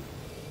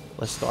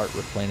 Let's start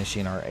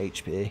replenishing our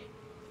HP.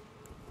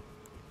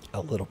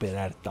 A little bit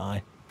at a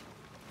time.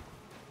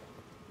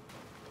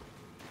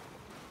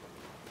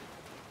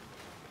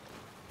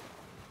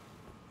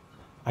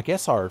 I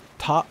guess our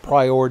top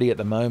priority at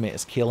the moment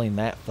is killing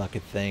that fucking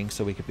thing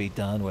so we could be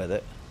done with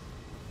it.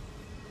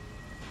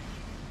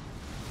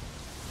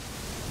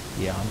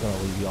 Yeah, I'm going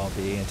to leave y'all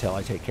be until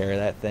I take care of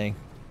that thing.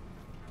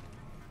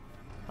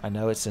 I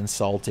know it's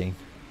insulting.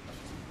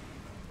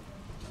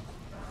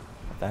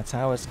 But that's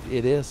how it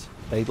is.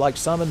 They like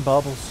summon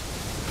bubbles.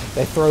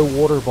 They throw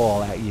water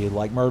ball at you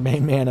like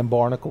Mermaid Man and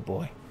Barnacle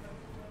Boy.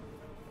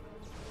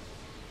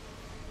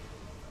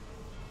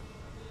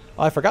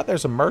 Oh, I forgot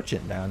there's a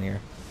merchant down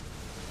here.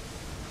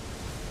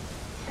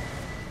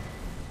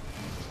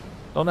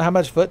 Don't know how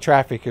much foot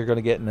traffic you're going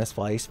to get in this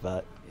place,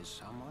 but... Is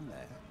someone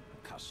there?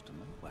 A customer?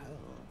 Well,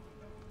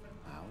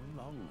 how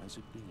long has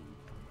it been?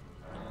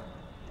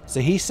 So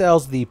he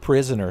sells the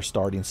prisoner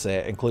starting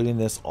set, including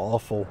this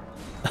awful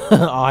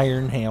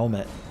iron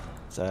helmet.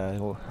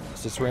 So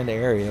since we're in the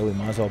area, we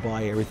might as well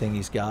buy everything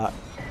he's got.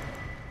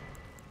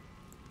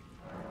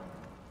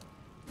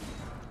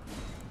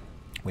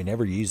 We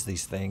never use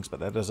these things, but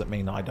that doesn't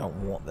mean I don't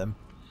want them.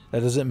 That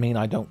doesn't mean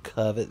I don't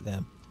covet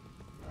them.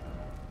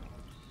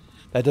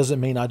 That doesn't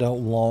mean I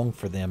don't long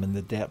for them in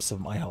the depths of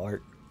my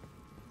heart.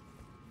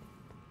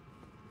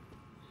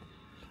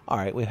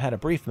 Alright, we've had a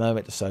brief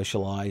moment to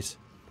socialize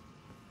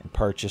and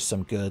purchase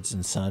some goods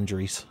and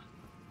sundries.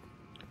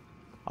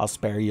 I'll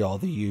spare you all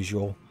the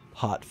usual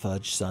hot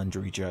fudge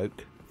sundry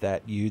joke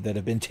that you that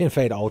have been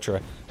Tenfey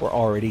Ultra were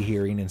already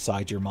hearing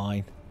inside your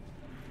mind.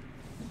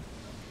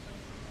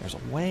 There's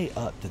a way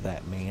up to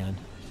that man.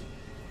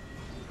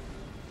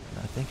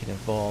 I think it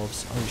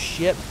involves... Oh,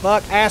 shit,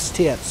 fuck, ass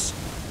tits.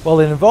 Well,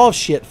 it involves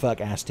shit, fuck,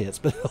 ass tits,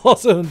 but it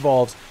also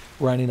involves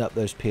running up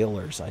those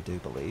pillars, I do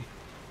believe.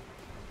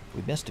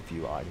 We missed a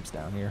few items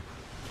down here,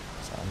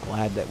 so I'm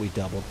glad that we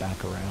doubled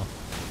back around.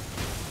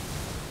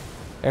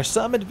 There's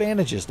some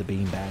advantages to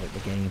being bad at the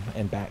game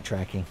and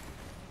backtracking,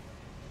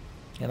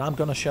 and I'm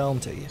going to show them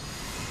to you.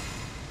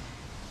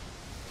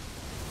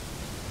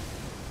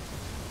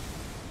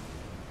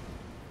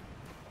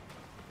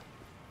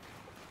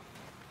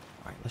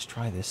 Let's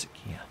try this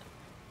again.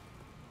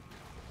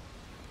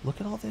 Look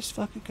at all this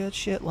fucking good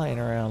shit laying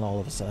around all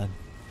of a sudden.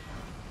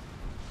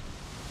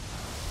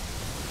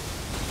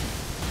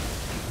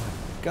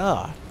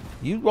 God,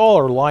 you all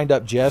are lined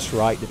up just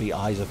right to be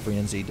Eyes of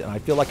Frenzied, and I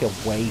feel like a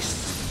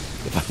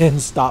waste if I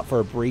didn't stop for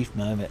a brief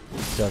moment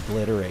to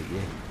obliterate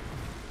you.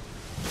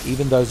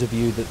 Even those of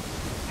you that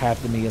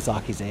have the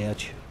Miyazaki's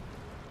edge.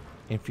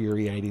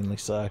 Infuriatingly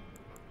so.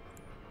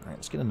 Alright,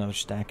 let's get another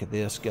stack of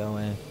this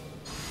going.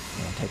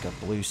 And take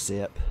a blue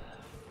sip.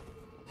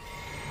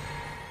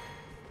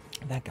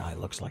 That guy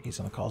looks like he's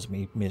going to cause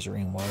me misery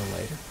and woe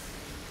later.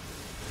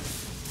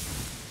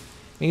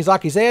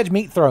 Miyazaki's Edge,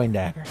 meat throwing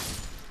dagger.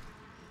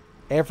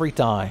 Every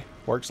time.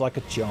 Works like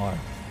a charm.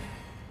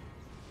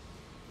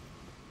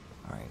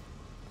 Alright.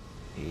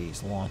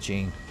 He's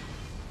launching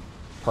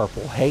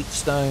purple hate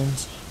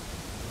stones.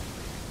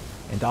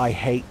 And I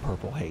hate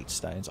purple hate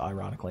stones,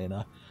 ironically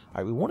enough.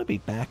 Alright, we want to be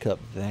back up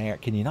there.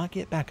 Can you not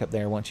get back up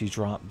there once you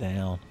drop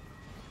down?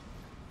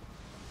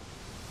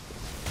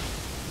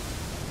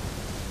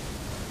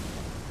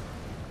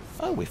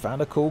 Oh, we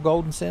found a cool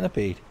golden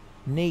centipede.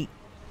 Neat.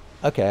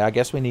 Okay, I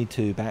guess we need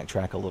to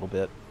backtrack a little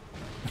bit.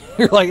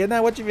 You're like, isn't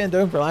that what you've been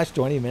doing for the last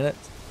 20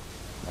 minutes?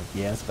 Like,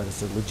 yes, but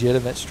it's a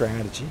legitimate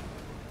strategy.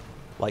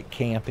 Like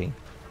camping.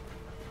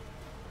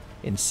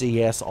 In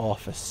CS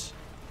office.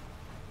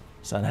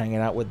 Son hanging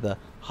out with the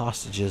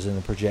hostages in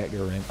the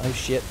projector room. Oh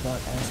shit,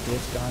 fuck, ass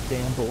tits,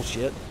 goddamn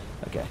bullshit.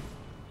 Okay.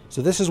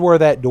 So this is where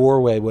that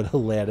doorway would have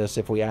led us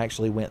if we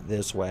actually went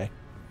this way.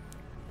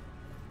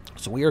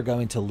 So we are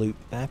going to loop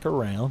back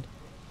around.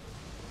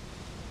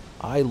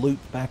 I loop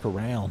back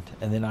around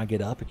and then I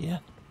get up again.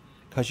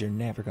 Because you're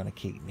never going to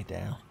keep me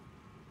down.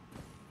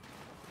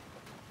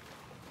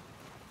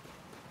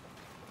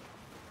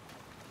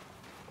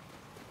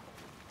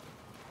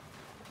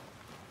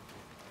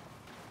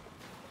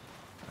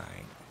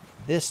 Alright.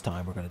 This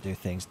time we're going to do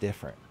things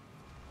different.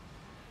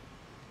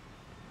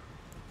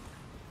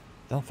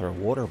 Don't throw a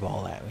water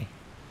ball at me.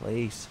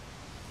 Please.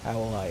 How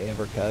will I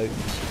ever cope?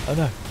 Oh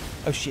no.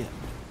 Oh shit.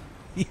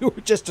 You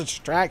were just a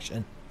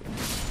distraction.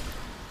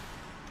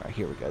 Alright,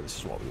 here we go. This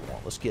is what we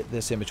want. Let's get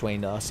this in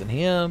between us and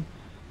him.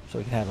 So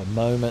we can have a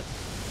moment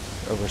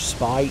of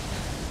respite.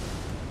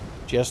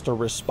 Just to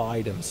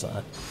respite him,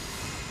 son.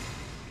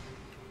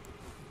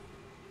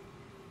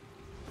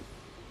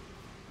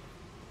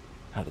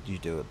 How did you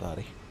do it,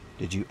 buddy?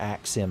 Did you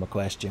ask him a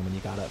question when you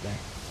got up there?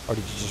 Or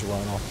did you just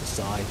run off the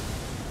side?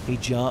 He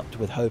jumped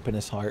with hope in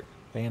his heart.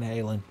 Van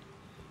Halen.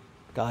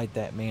 Guide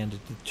that man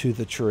to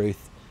the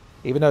truth.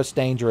 Even though it's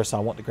dangerous, I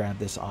want to grab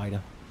this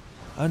item.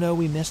 Oh no,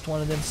 we missed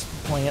one of them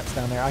plants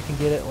down there. I can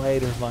get it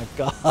later. My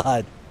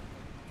God.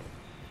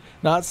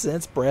 Not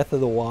since Breath of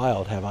the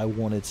Wild have I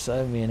wanted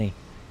so many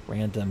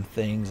random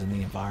things in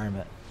the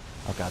environment.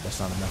 Oh God, that's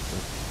not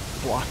enough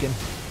to block him.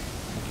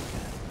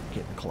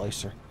 Getting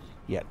closer.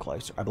 Yet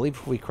closer. I believe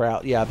if we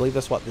crouch... Yeah, I believe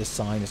that's what this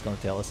sign is going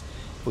to tell us.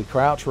 If we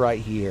crouch right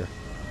here.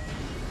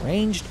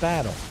 Ranged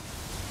battle.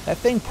 That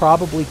thing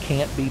probably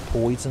can't be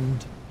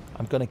poisoned.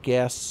 I'm going to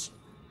guess...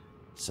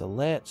 So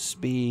let's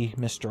be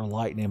Mr.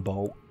 Lightning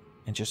Bolt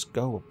and just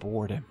go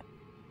aboard him.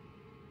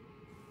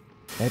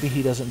 Maybe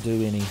he doesn't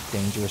do any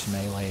dangerous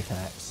melee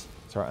attacks.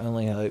 It's our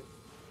only hope.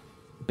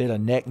 A bit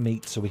of neck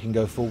meat so we can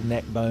go full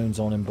neck bones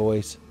on him,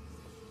 boys.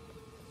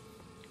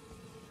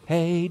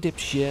 Hey,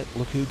 dipshit,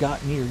 look who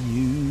got near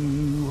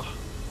you.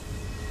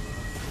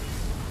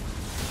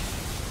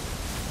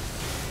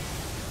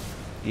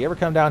 Do you ever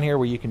come down here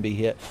where you can be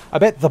hit? I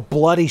bet the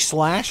bloody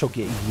slash will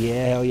get you.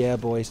 Yeah, hell yeah,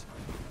 boys.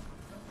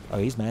 Oh,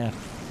 he's mad.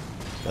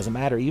 Doesn't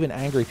matter. Even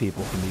angry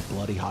people can be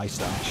bloody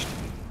high-stashed.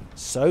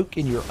 Soak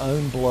in your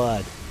own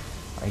blood.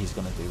 All right, he's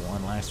going to do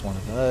one last one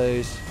of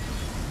those.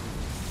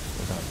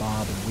 We're going to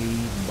bob and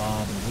weave and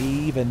bob and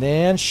weave. And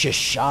then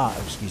shisha.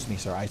 Oh, excuse me,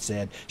 sir. I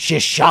said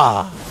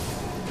shisha.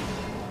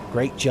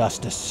 Great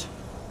justice.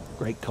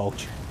 Great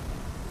culture.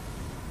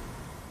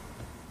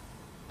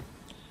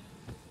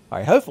 All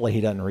right, hopefully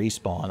he doesn't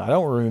respawn. I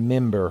don't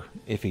remember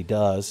if he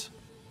does.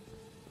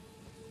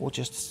 We'll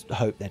just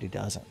hope that he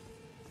doesn't.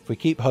 If we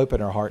keep hope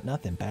in our heart,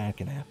 nothing bad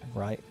can happen,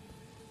 right?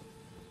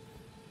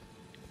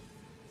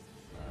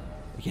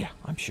 Yeah,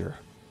 I'm sure.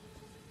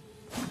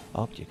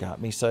 Oh, you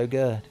got me so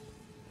good.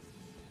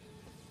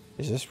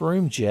 Is this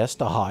room just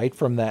to hide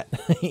from that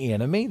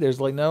enemy?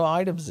 There's like no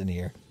items in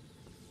here.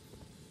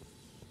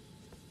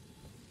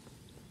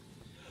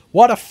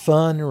 What a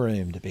fun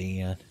room to be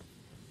in.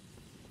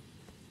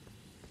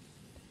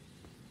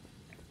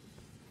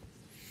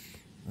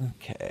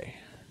 Okay.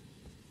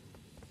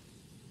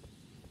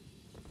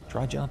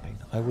 Try jumping.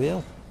 I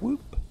will.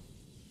 Whoop.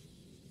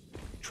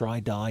 Try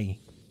dying.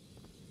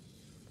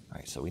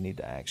 Alright, so we need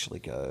to actually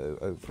go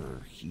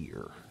over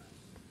here.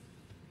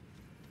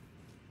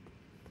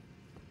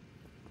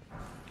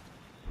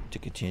 To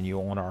continue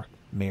on our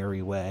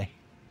merry way.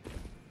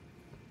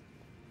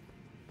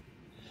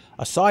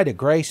 A sight of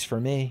grace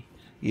for me.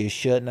 You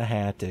shouldn't have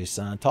had to,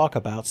 son. Talk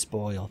about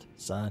spoiled,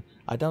 son.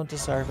 I don't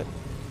deserve it.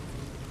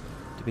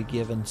 To be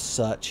given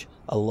such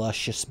a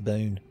luscious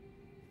boon.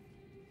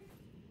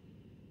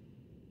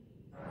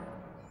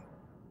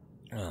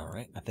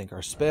 Alright, I think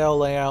our spell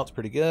layout's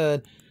pretty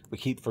good. We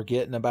keep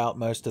forgetting about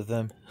most of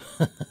them.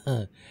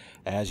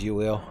 As you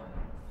will.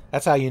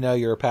 That's how you know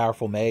you're a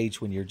powerful mage,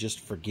 when you're just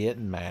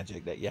forgetting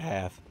magic that you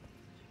have.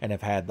 And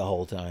have had the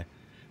whole time.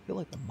 I feel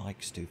like the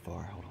mic's too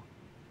far. Hold on.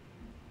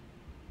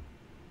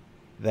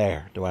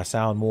 There. Do I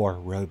sound more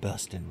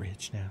robust and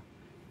rich now?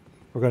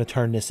 We're going to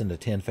turn this into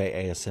Tenfey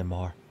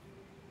ASMR.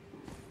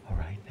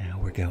 Alright, now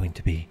we're going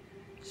to be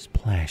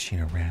splashing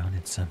around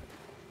in some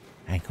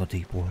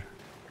ankle-deep water.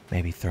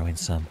 Maybe throwing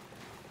some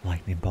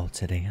lightning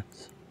bolts at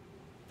ants.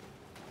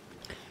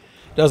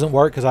 Doesn't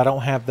work because I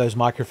don't have those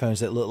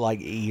microphones that look like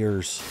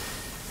ears.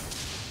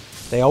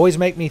 They always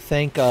make me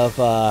think of...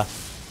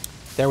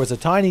 there was a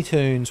Tiny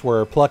Toons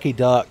where Plucky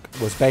Duck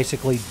was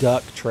basically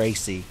Duck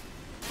Tracy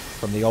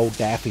from the old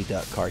Daffy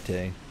Duck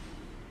cartoon.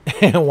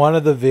 And one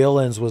of the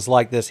villains was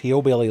like this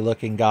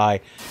hillbilly-looking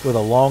guy with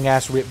a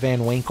long-ass Rip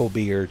Van Winkle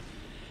beard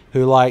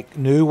who, like,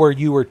 knew where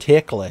you were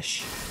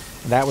ticklish.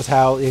 And that was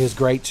how his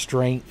great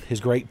strength, his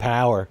great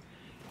power.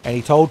 And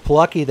he told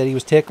Plucky that he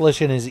was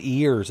ticklish in his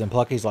ears. And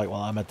Plucky's like,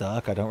 well, I'm a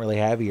duck. I don't really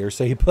have ears.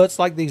 So he puts,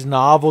 like, these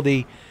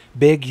novelty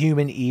big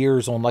human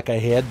ears on, like, a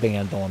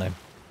headband on him.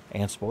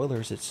 And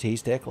spoilers,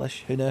 he's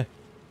ticklish. Who knew? It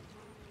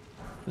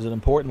was an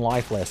important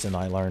life lesson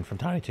I learned from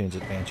Tiny Toons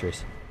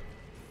Adventures.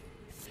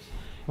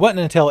 It wasn't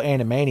until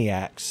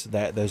Animaniacs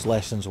that those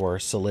lessons were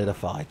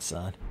solidified,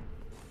 son.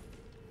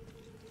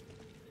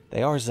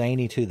 They are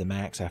zany to the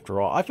max,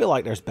 after all. I feel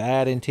like there's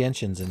bad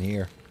intentions in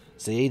here.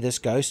 See, this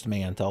ghost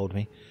man told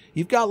me.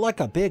 You've got like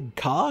a big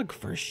cog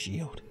for a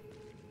shield.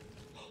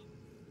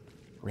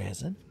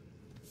 Resin?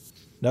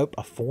 Nope,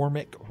 a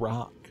formic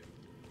rock.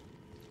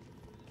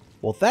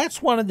 Well,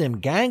 that's one of them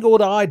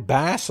gangled-eyed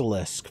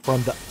basilisks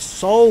from the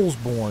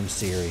Soulsborne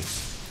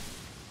series.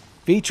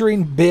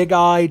 Featuring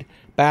big-eyed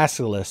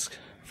basilisk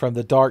from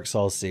the Dark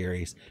Souls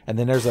series. And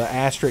then there's an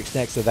asterisk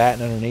next to that,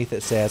 and underneath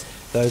it says,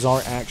 those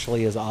aren't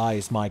actually his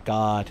eyes, my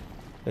God.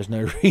 There's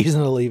no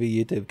reason to leave a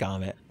YouTube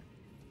comment.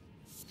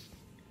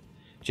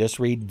 Just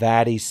read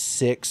Vatty's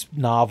 6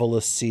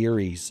 novelist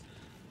series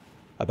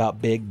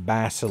about big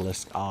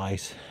basilisk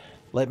eyes.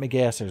 Let me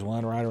guess, there's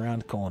one right around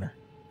the corner.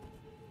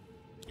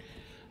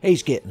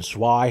 He's getting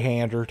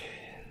swy-handered.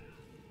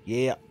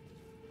 Yeah.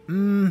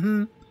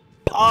 Mm-hmm.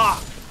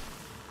 Pop!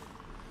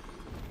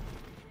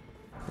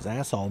 His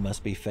asshole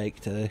must be fake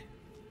too.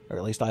 Or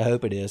at least I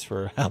hope it is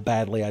for how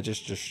badly I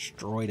just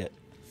destroyed it.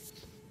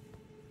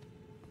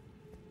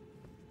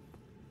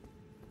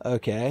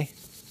 Okay.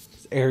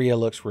 This area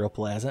looks real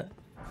pleasant.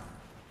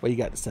 What do you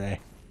got to say?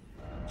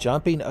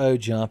 Jumping, oh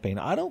jumping.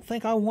 I don't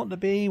think I want to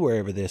be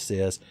wherever this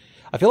is.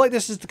 I feel like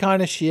this is the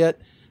kind of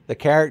shit the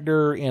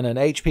character in an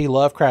H.P.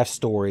 Lovecraft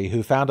story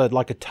who found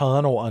like a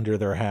tunnel under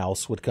their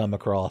house would come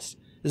across.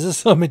 This is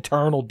some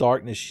Eternal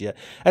Darkness shit.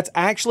 That's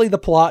actually the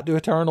plot to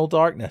Eternal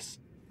Darkness.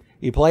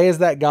 You play as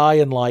that guy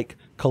in like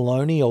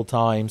colonial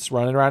times,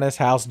 running around his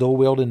house dual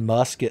wielding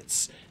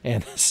muskets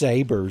and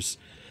sabers,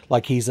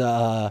 like he's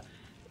a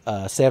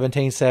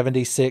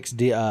 1776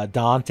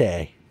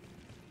 Dante.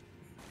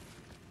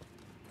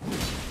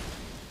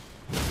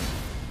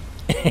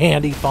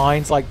 And he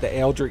finds like the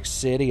Eldritch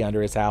City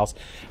under his house,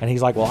 and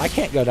he's like, well, I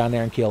can't go down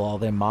there and kill all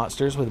them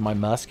monsters with my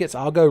muskets.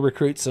 I'll go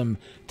recruit some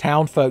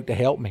town folk to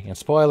help me. And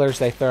spoilers,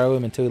 they throw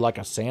him into like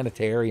a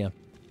sanitarium.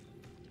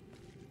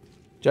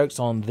 Joke's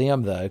on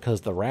them though,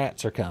 because the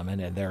rats are coming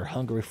and they're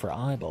hungry for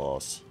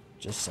eyeballs.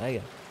 Just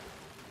saying.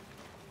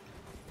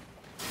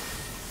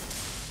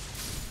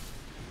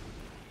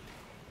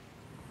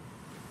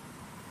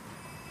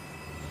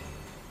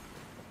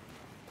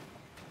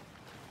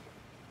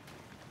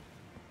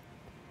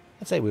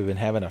 I'd say we've been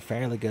having a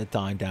fairly good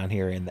time down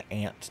here in the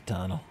ant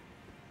tunnel.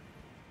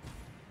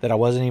 That I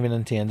wasn't even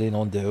intending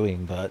on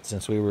doing, but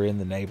since we were in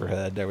the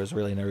neighborhood, there was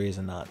really no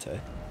reason not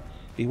to.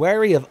 Be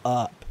wary of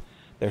up.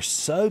 There's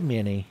so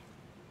many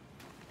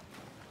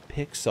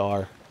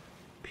Pixar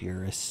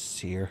purists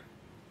here.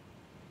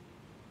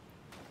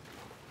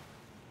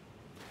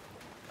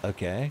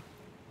 Okay.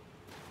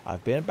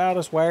 I've been about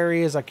as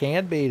wary as I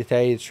can be, to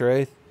tell you the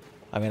truth.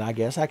 I mean, I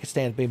guess I could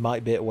stand to be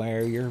a bit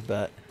warier,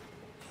 but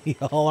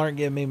y'all aren't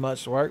giving me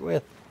much to work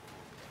with.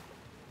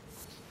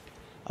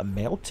 A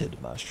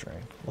melted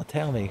mushroom. Well,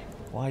 tell me,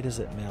 why does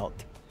it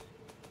melt?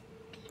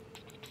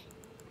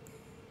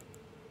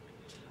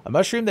 A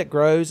mushroom that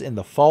grows in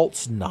the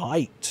false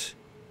night.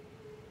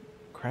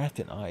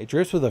 Crafted night. It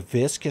drips with a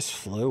viscous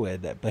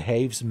fluid that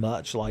behaves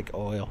much like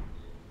oil.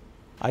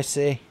 I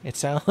see. It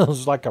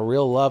sounds like a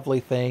real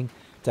lovely thing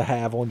to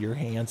have on your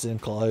hands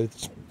and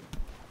clothes.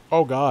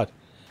 Oh, God.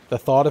 The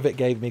thought of it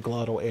gave me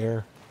glottal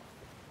air.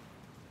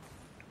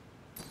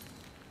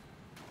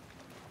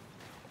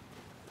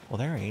 Well,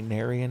 there ain't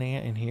nary an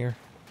ant in here.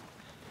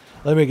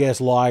 Let me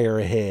guess, liar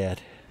ahead.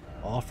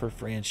 Offer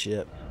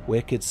friendship.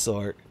 Wicked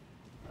sort.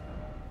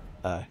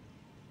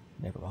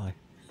 Never mind.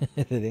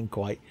 It didn't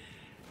quite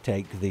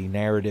take the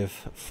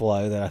narrative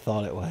flow that I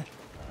thought it would.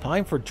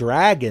 Time for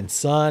dragon,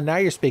 son. Now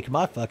you're speaking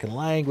my fucking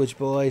language,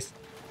 boys.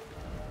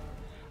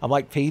 I'm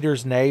like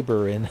Peter's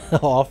neighbor in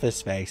Office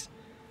Space.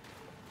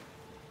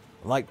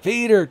 I'm like,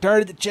 Peter,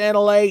 turn it to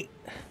Channel 8.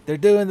 They're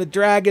doing the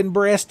dragon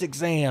breast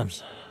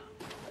exams.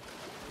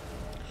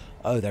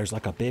 Oh, there's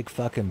like a big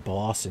fucking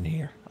boss in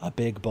here. A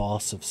big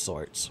boss of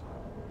sorts.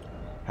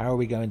 How are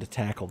we going to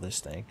tackle this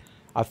thing?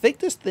 I think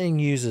this thing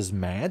uses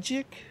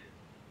magic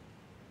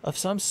of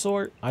some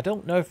sort. I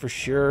don't know for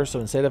sure. So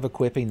instead of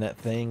equipping that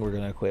thing, we're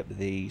going to equip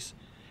these.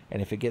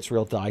 And if it gets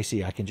real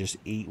dicey, I can just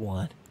eat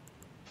one.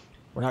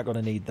 We're not going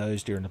to need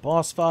those during the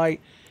boss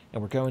fight.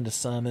 And we're going to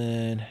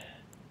summon...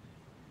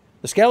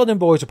 The skeleton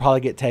boys will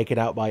probably get taken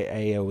out by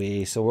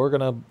AoE. So we're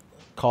going to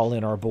call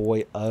in our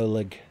boy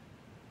Oleg.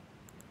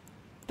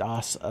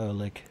 Das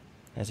Oleg,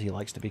 as he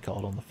likes to be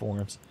called on the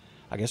forums.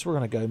 I guess we're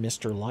going to go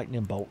Mr.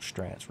 Lightning Bolt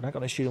strats. We're not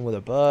going to shoot him with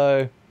a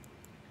bow.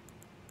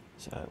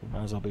 So we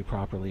might as well be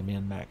properly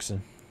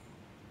min-maxing.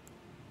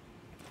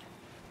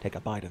 Take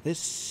a bite of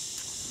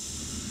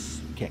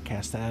this. Can't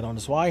cast that on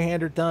his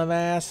Y-hander,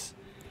 dumbass.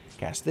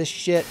 Cast this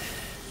shit.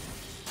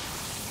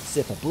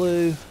 Sip of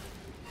blue.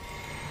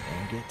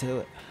 And get to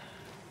it.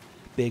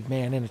 Big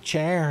man in a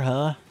chair,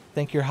 huh?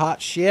 Think you're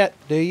hot shit,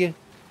 do you?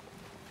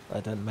 Well,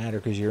 it doesn't matter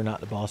because you're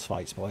not the boss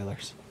fight,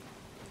 spoilers.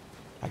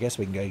 I guess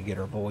we can go get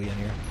our boy in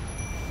here.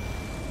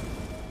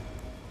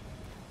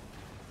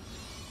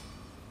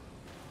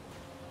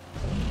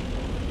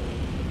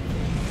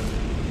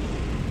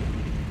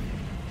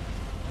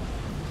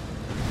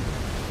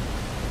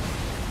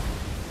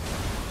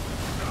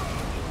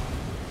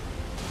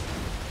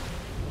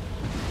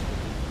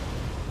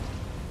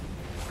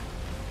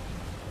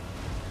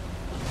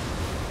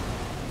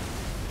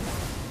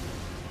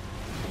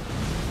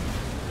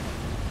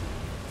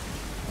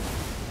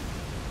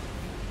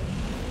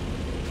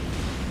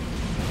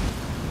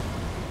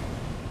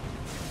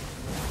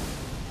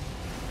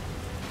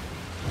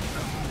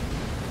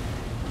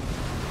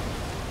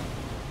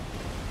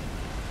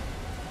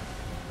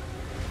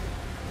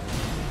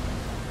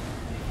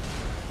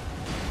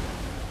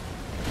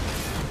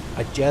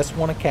 I just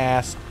want to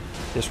cast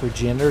this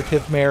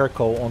regenerative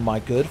miracle on my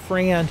good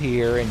friend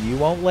here, and you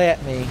won't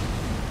let me.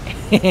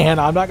 And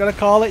I'm not going to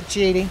call it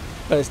cheating,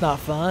 but it's not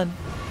fun.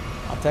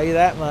 I'll tell you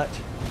that much.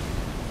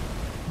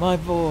 My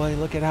boy,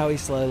 look at how he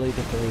slowly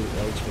depleted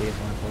HP at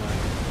one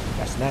point.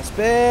 Casting that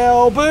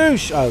spell.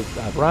 Boosh! Oh,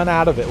 I've run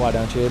out of it, why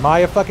don't you? Am I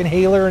a fucking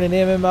healer in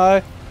an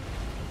MMO?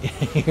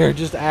 You're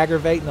just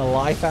aggravating the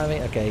life out of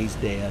me? Okay, he's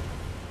dead.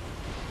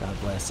 God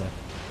bless him.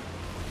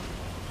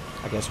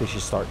 I guess we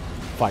should start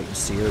fighting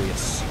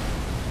serious.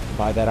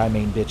 By that I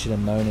mean bitching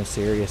and moaning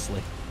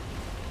seriously.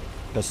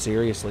 Because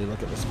seriously,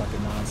 look at this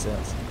fucking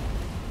nonsense.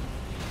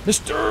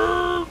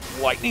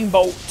 Mr. Lightning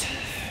Bolt.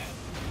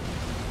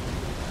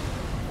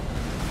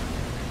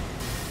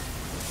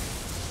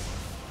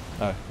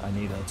 Oh, I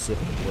need a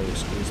sip of the blue,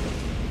 excuse me.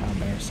 How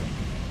embarrassing.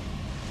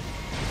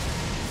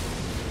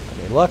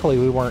 Okay, luckily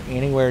we weren't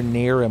anywhere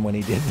near him when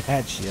he did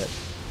that shit.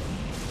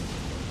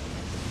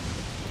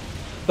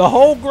 The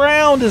whole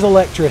ground is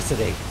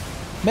electricity.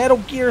 Metal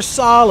Gear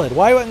Solid.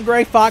 Why wasn't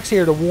Gray Fox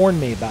here to warn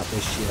me about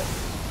this shit?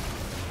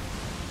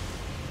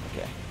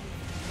 Okay.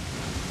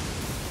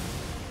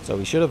 So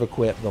we should have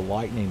equipped the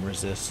lightning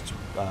resist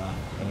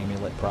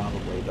amulet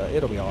probably, but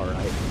it'll be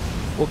alright.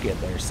 We'll get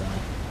there, son.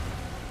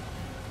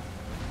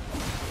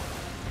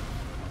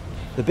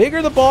 The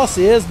bigger the boss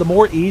is, the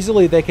more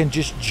easily they can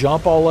just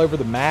jump all over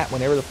the map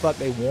whenever the fuck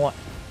they want.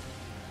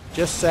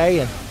 Just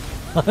saying.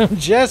 I'm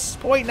just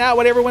pointing out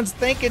what everyone's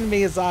thinking,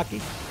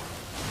 Miyazaki.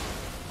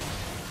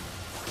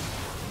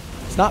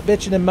 It's not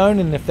bitching and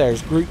moaning if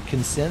there's group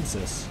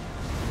consensus.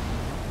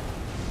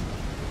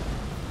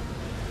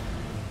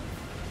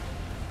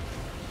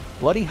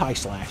 Bloody high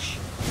slash.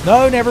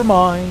 No, never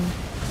mind.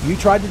 You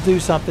tried to do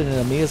something in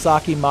a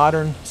Miyazaki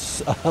modern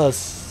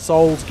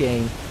Souls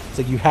game,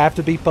 so you have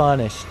to be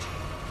punished.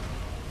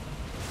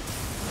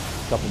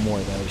 A couple more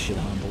of those should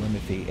humble him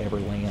if he ever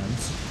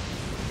lands.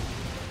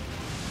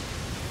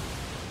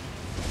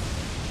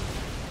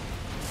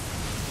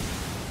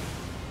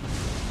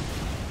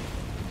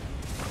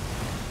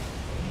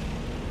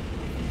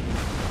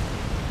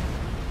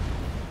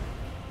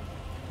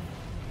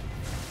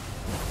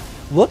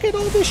 Look at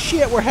all this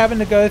shit we're having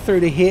to go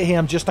through to hit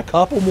him just a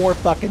couple more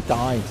fucking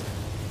times.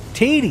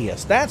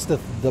 Tedious. That's the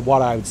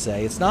what I would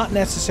say. It's not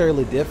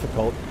necessarily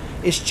difficult.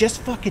 It's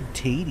just fucking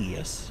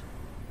tedious.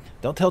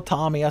 Don't tell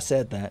Tommy I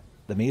said that.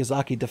 The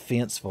Miyazaki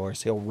Defense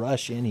Force. He'll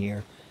rush in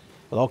here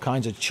with all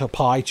kinds of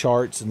pie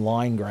charts and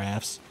line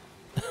graphs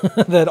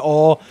that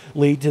all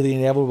lead to the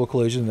inevitable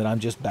conclusion that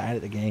I'm just bad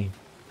at the game.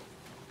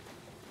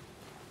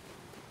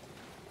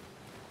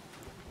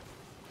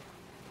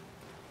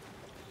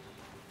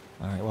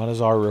 Alright, what is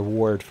our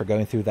reward for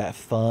going through that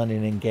fun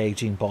and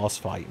engaging boss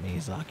fight,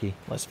 Miyazaki?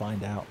 Let's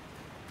find out.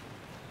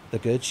 The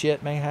good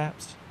shit,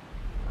 mayhaps?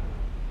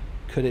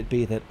 Could it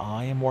be that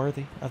I am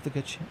worthy of the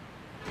good shit?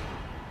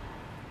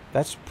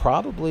 That's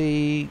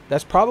probably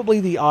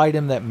the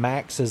item that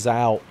maxes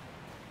out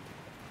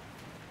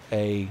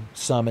a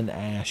summon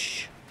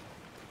ash.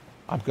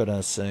 I'm going to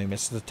assume.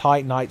 It's the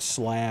Titanite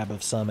slab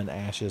of summon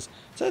ashes,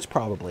 so it's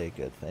probably a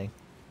good thing.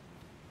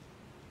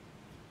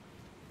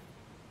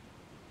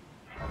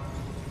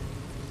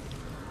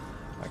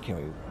 Can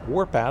we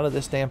warp out of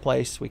this damn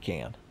place? We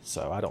can.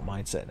 So I don't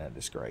mind setting that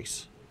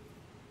disgrace.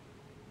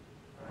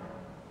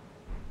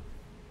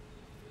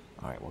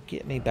 Alright, well,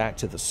 get me back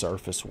to the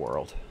surface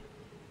world.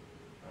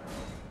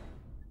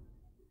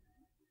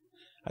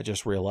 I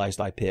just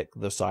realized I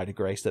picked the side of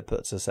grace that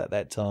puts us at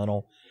that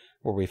tunnel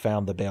where we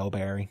found the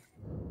bellberry.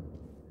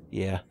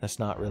 Yeah, that's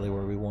not really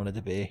where we wanted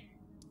to be.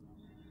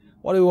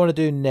 What do we want to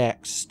do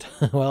next?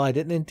 Well, I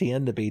didn't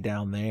intend to be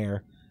down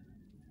there.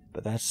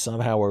 But that's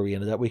somehow where we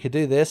ended up. We could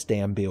do this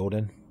damn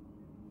building.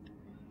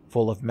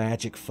 Full of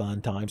magic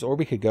fun times. Or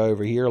we could go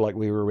over here like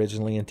we were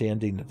originally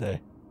intending to do.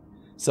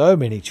 So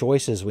many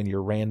choices when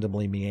you're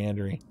randomly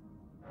meandering.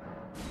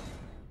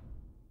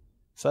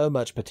 So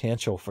much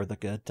potential for the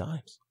good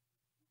times.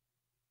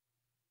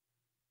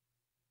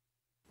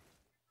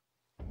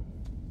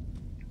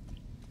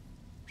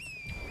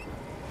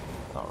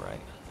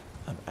 Alright.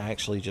 I'm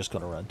actually just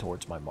going to run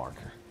towards my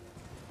marker.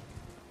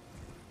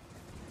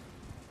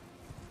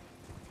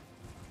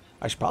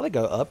 I should probably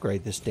go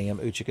upgrade this damn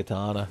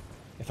Uchikatana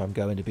if I'm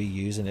going to be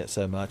using it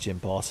so much in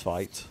boss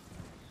fights.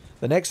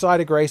 The next side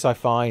of grace I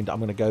find, I'm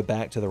going to go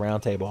back to the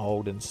round table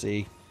hold and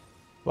see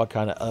what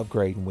kind of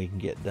upgrading we can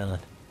get done.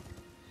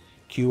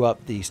 Queue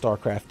up the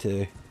StarCraft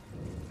 2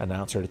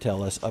 announcer to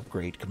tell us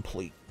upgrade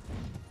complete.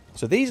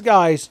 So these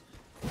guys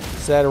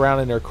sat around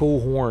in their cool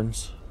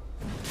horns,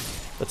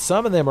 but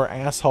some of them are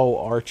asshole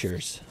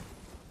archers.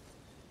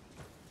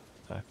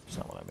 That's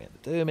not what I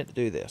meant to do. I meant to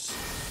do this.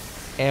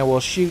 And will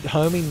shoot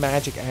homing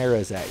magic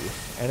arrows at you.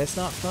 And it's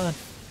not fun.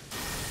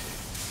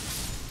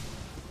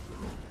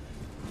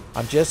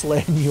 I'm just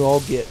letting you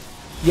all get...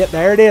 Yep,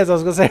 there it is. I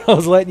was going to say I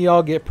was letting you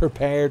all get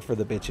prepared for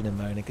the bitching and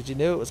moaning. Because you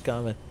knew it was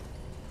coming.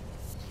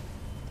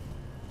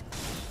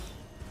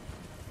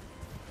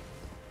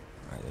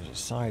 Alright, there's a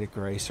side of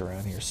grace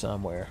around here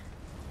somewhere.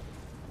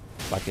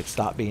 If I could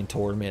stop being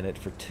tormented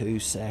for 2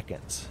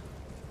 seconds.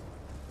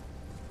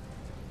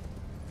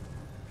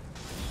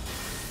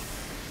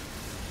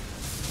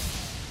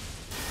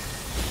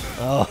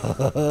 Oh,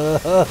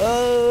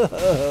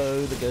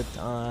 the good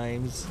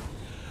times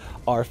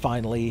are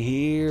finally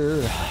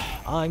here.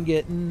 I'm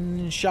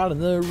getting shot in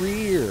the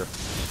rear. There,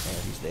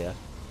 he's dead.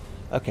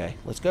 Okay,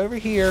 let's go over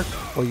here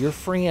where your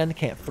friend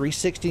can't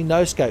 360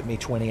 no-scope me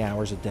 20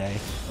 hours a day.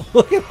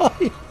 Look at all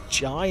these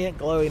giant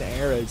glowing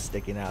arrows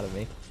sticking out of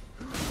me.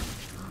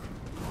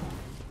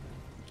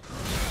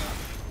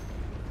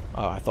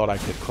 Oh, I thought I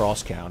could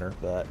cross-counter,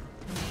 but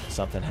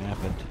something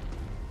happened.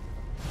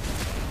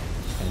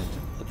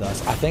 And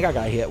thus, I think I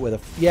got hit with a...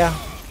 Yeah,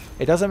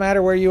 it doesn't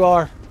matter where you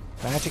are.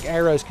 Magic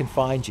arrows can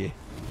find you.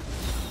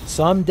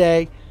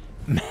 Someday,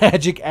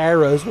 magic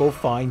arrows will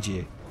find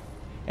you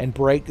and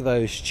break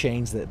those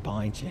chains that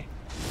bind you.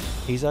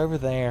 He's over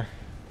there.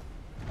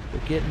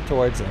 We're getting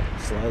towards him.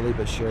 Slowly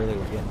but surely,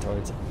 we're getting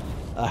towards him.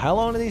 How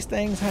long do these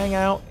things hang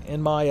out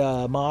in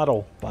my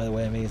model, by the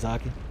way,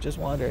 Miyazaki? Just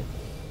wondering.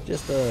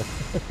 Just a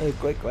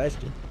quick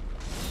question.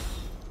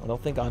 I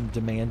don't think I'm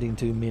demanding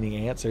too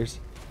many answers.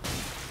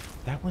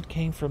 That one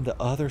came from the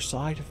other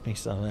side of me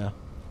somehow.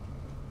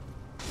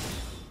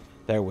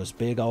 There was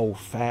big old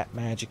fat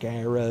magic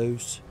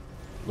arrows,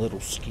 little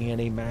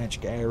skinny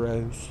magic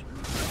arrows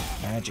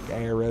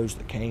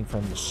that came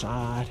from the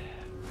side.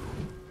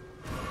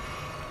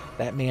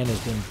 That man has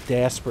been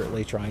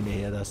desperately trying to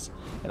hit us,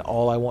 and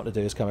all I want to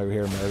do is come over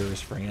here and murder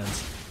his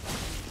friends.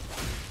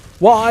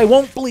 Why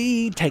won't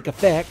bleed take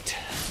effect?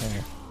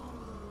 There.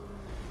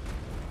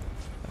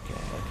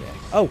 Okay.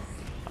 Oh,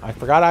 I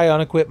forgot I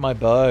unequipped my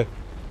bow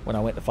when I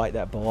went to fight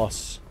that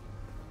boss.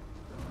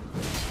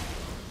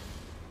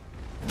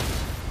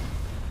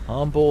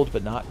 Humbled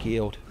but not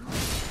killed.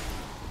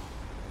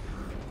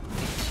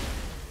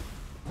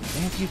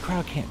 Man, if you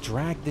crowd can't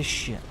drag this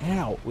shit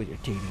out with your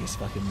tedious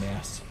fucking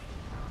mess.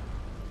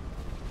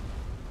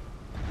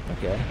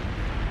 Okay.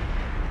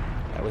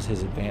 That was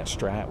his advanced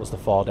strat, was to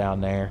fall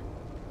down there.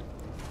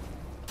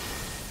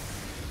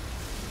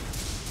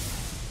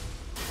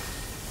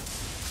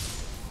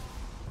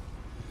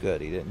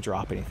 Good, he didn't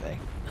drop anything.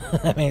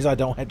 That means I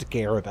don't have to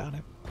care about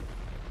him.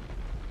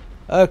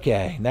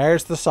 Okay,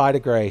 there's the site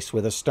of grace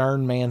with a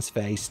stern man's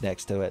face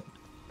next to it,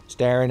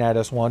 staring at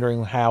us,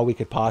 wondering how we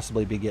could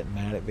possibly be getting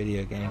mad at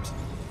video games.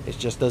 It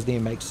just doesn't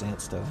even make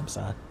sense to him,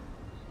 son.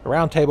 A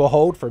round table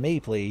hold for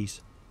me,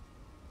 please.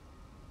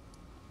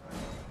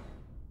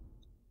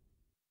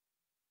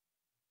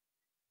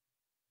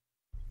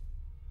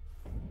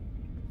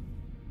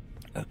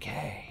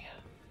 Okay,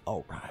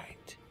 all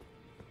right.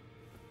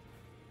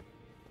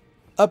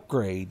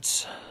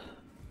 Upgrades.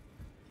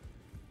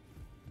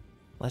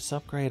 Let's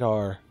upgrade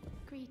our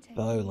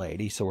bow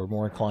lady so we're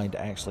more inclined to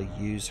actually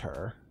use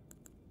her.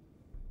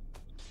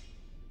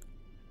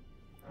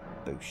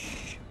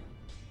 Boosh.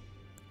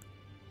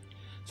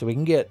 So we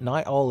can get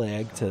Knight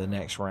Oleg to the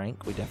next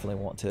rank. We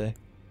definitely want to.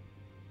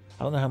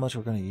 I don't know how much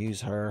we're going to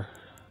use her.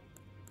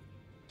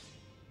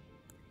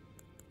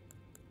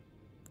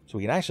 So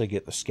we can actually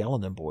get the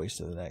Skeleton Boys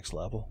to the next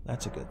level.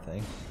 That's a good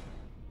thing.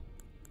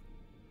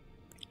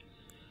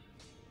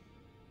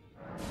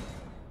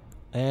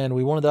 And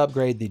we wanted to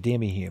upgrade the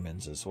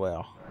demi-humans as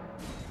well,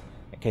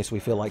 in case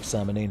we feel like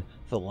summoning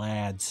the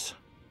lads.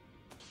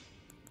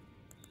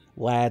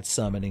 Lad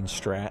summoning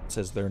strats,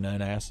 as they're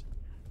known as.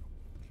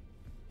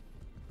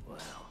 Well,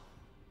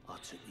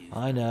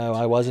 I know,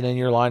 I wasn't in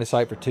your line of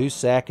sight for 2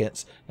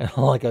 seconds, and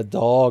like a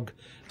dog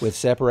with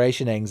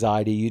separation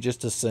anxiety, you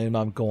just assume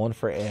I'm gone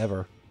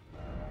forever.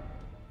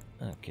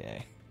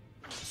 Okay,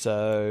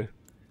 so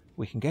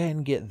we can go ahead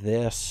and get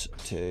this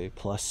to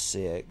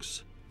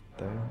 +6.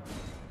 Boom.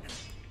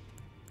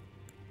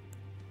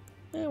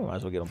 Yeah, we might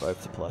as well get them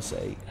both to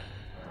 +8.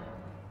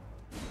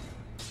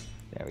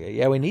 There we go.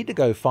 Yeah, we need to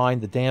go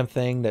find the damn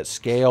thing that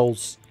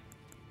scales,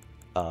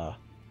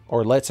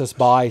 or lets us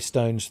buy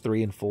stones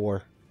 3 and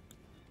 4.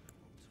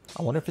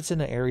 I wonder if it's in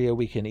an area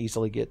we can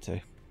easily get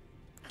to.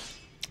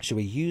 Should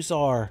we use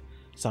our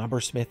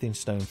Cybersmithing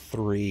Stone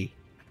 3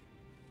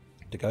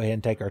 to go ahead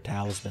and take our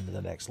talisman to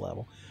the next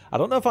level? I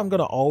don't know if I'm going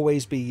to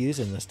always be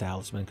using this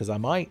talisman, because I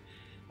might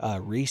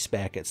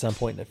respec at some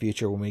point in the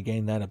future when we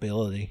gain that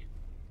ability.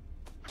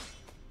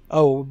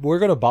 Oh, we're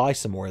going to buy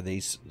some more of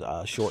these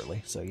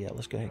shortly. So, yeah,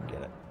 let's go ahead and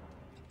get it.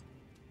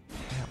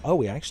 Oh,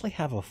 we actually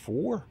have a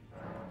 4?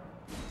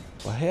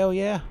 Well, hell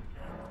yeah.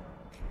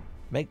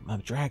 Make my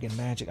dragon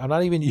magic. I'm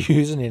not even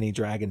using any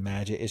dragon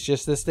magic. It's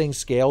just this thing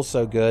scales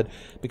so good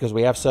because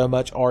we have so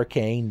much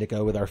arcane to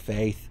go with our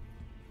faith.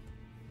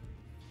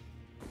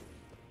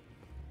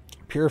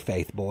 Pure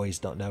faith boys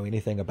don't know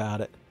anything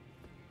about it.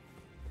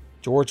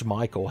 George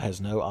Michael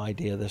has no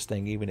idea this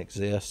thing even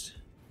exists.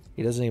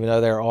 He doesn't even know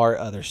there are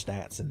other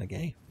stats in the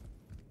game.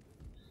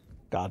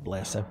 God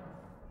bless him.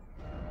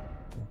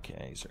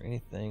 Okay, is there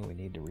anything we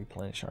need to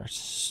replenish our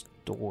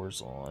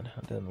stores on?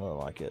 It doesn't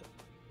look like it.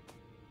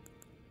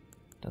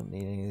 Don't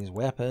need any of these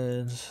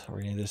weapons or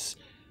any of this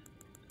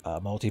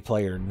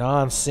multiplayer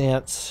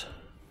nonsense.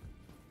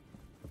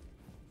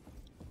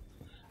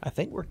 I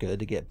think we're good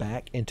to get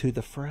back into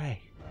the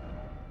fray.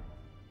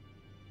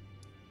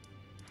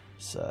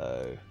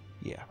 So,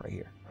 yeah, right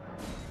here.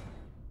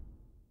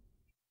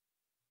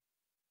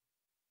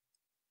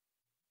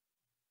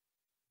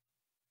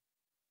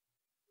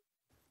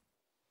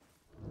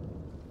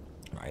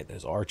 Alright,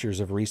 those archers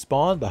have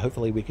respawned, but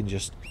hopefully we can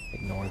just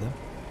ignore them.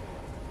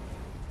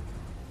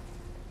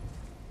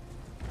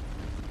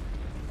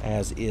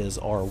 As is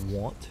our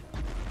wont.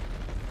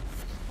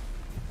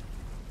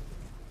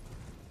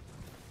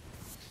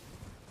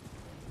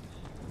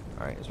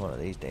 Alright, there's one of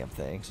these damn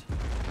things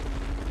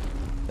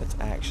that's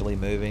actually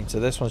moving. So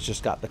this one's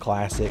just got the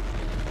classic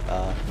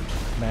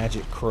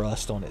magic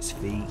crust on its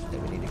feet that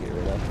we need to get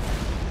rid of.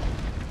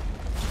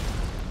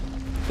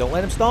 Don't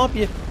let him stomp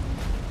you.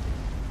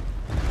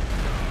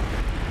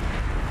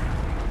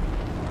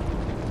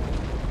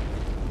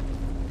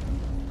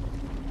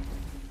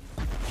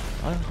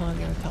 I'm hung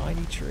in a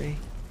tiny tree.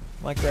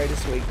 My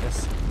greatest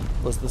weakness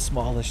was the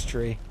smallest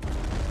tree.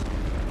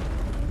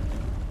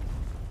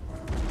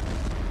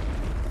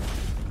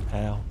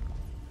 How?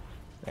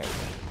 There we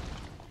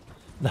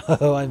go.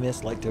 No, I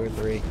missed like 2 or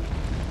 3.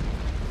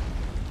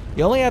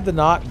 You only have to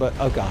knock, but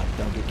oh god,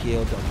 don't get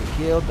killed, don't get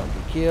killed, don't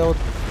get killed.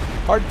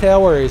 Hard to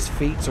tell where his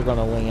feet are going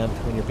to land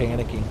when you're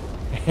panicking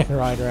and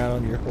ride around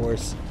on your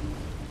horse.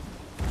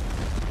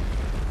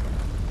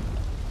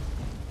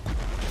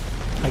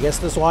 I guess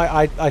that's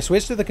why I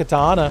switched to the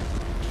katana,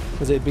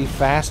 because it'd be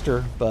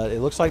faster, but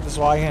it looks like the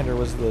Zweihander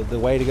was the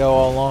way to go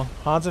all along.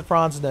 Hans and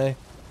Franz know.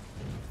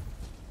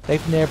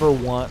 They've never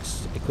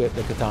once equipped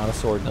a katana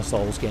sword in a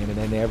Souls game, and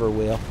they never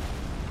will.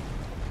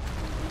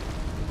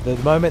 The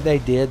moment they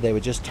did, they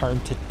would just turn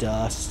to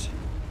dust.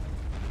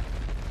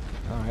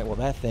 Alright, Alright,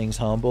 well that thing's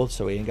humbled,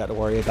 so we ain't got to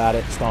worry about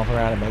it stomping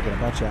around and making a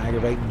bunch of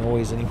aggravating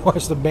noise anymore.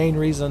 It's the main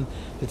reason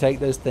to take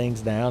those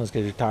things down is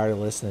because you're tired of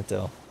listening to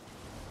them.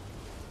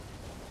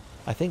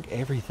 I think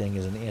everything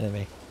is an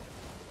enemy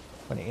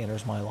when it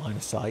enters my line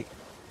of sight.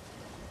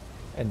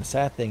 And the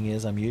sad thing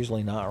is, I'm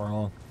usually not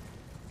wrong.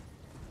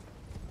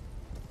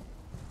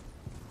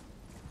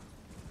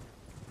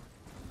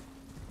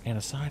 And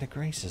a side of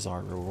grace is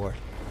our reward.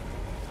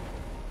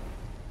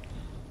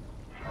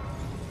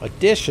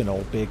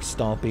 Additional big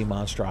stompy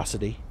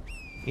monstrosity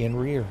in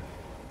rear.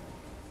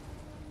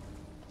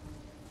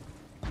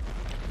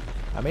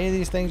 How many of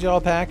these things y'all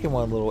pack in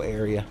one little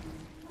area?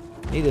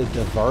 Need to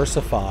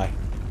diversify.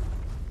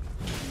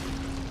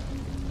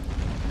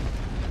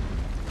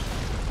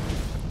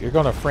 You're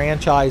going to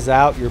franchise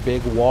out your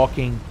big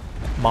walking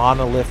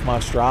monolith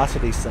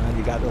monstrosity, son.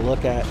 You got to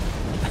look at,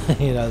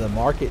 you know, the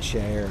market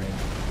share and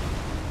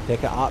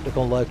pick an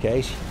optimal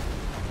location.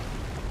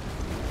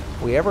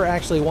 If we ever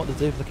actually want to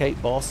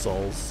duplicate boss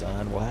souls,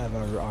 son, we'll have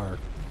our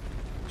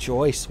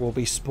choice. We'll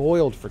be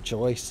spoiled for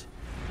choice.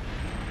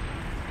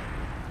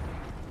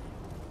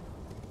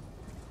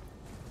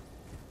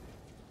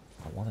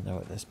 I want to know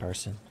what this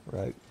person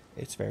wrote.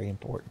 It's very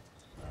important.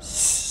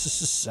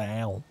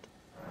 Sound.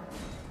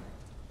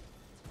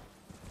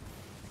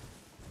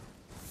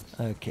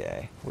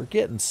 Okay, we're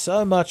getting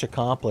so much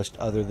accomplished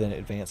other than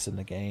advancing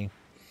the game.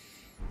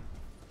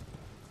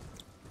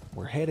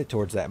 We're headed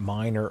towards that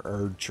minor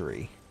Erd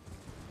tree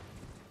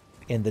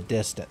in the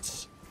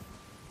distance.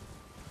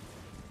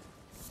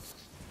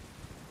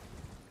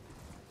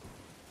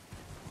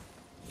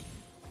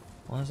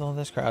 What is all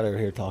this crowd over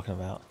here talking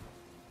about?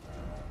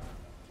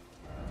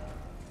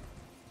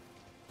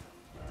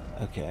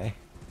 Okay.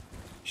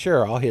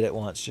 Sure, I'll hit it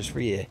once just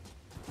for you.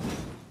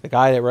 The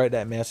guy that wrote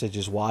that message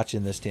is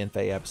watching this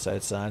Tenfey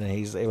episode, son,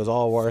 and it was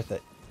all worth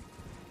it.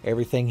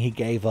 Everything he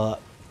gave up.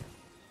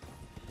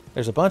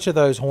 There's a bunch of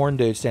those horn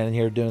dudes standing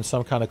here doing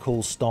some kind of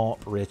cool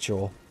stomp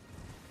ritual.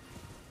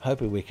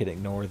 Hoping we could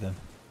ignore them.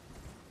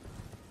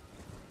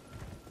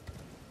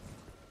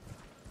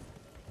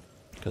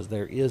 Because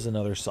there is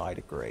another side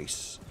of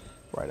grace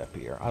right up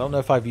here. I don't know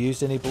if I've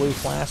used any blue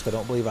flask. I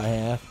don't believe I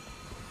have.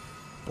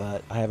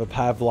 But I have a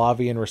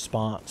Pavlovian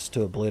response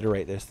to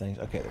obliterate those things.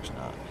 Okay, there's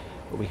not.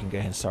 But we can go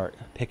ahead and start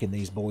picking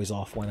these boys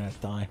off one at a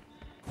time.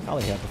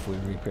 Probably help if we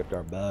re-equipped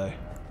our bow.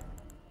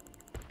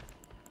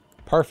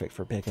 Perfect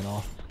for picking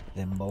off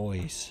them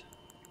boys.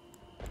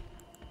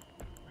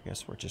 I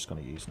guess we're just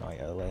going to use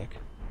Night Oleg.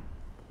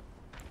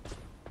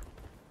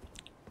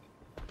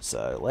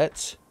 So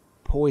let's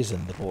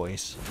poison the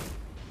boys.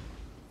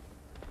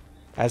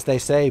 As they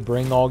say,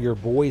 bring all your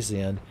boys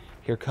in.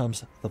 Here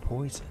comes the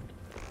poison.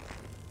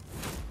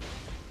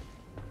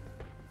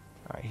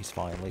 Alright, he's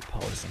finally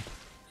poisoned.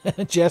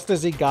 Just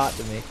as he got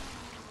to me.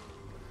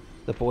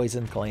 The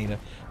poison cleaner.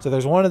 So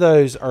there's one of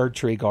those Erd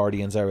Tree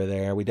Guardians over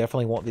there. We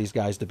definitely want these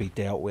guys to be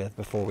dealt with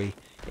before we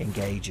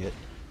engage it.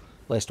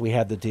 Lest we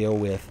have to deal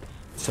with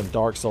some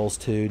Dark Souls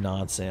 2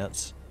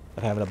 nonsense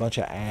of having a bunch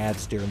of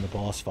ads during the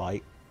boss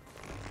fight.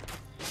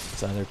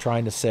 So they're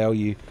trying to sell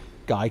you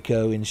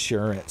Geico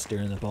insurance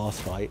during the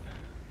boss fight.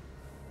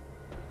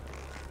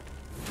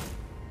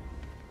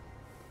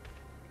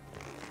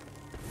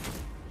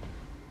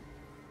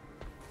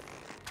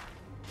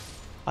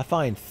 I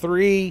find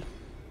 3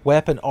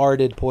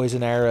 weapon-arted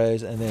poison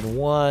arrows and then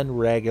 1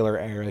 regular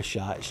arrow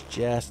shot is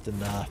just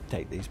enough to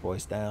take these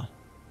boys down.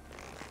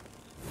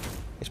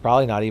 It's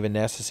probably not even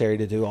necessary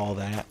to do all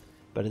that,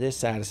 but it is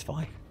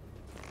satisfying.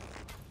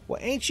 Well,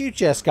 ain't you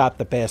just got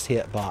the best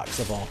hitbox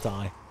of all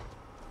time?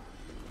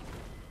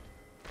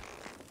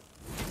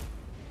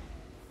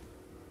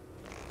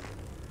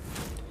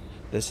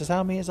 This is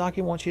how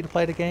Miyazaki wants you to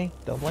play the game.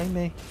 Don't blame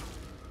me.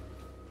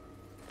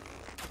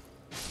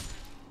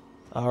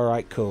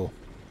 Alright, cool.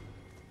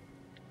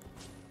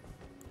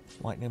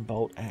 Lightning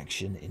bolt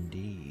action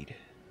indeed.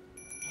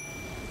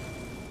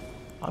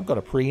 I'm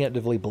going to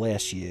preemptively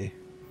bless you.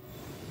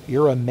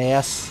 You're a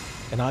mess,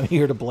 and I'm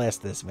here to bless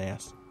this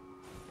mess,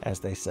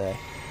 as they say.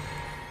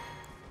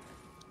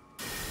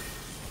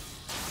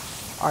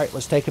 Alright,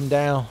 let's take him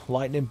down.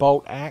 Lightning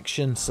bolt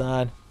action,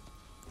 son.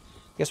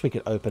 Guess we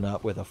could open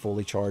up with a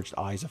fully charged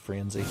Eyes of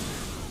Frenzy.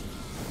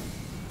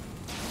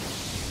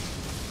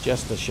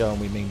 Just to show him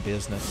we mean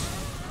business.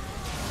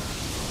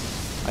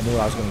 I knew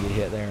I was going to get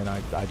hit there, and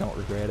I don't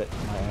regret it.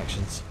 My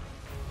actions.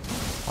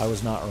 I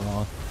was not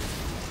wrong.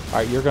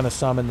 Alright, you're going to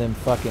summon them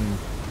fucking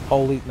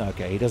holy...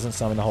 Okay, he doesn't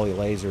summon the holy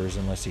lasers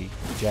unless he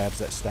jabs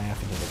that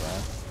staff into the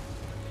ground.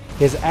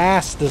 His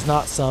ass does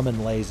not summon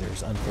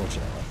lasers,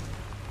 unfortunately.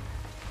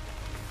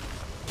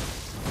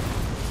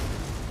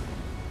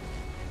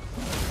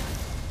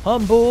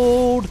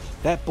 Humbled!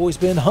 That boy's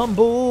been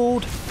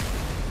humbled!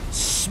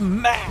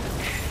 Smack!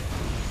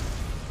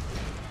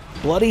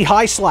 Bloody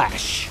high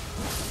slash!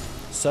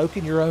 Soak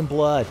in your own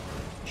blood.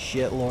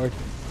 Shit, Lord.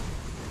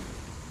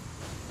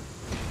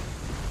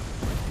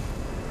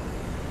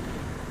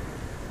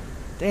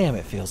 Damn,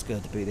 it feels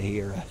good to be the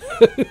hero.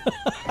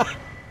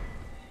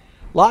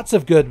 Lots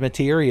of good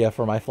materia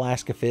for my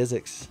Flask of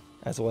Physics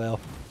as well.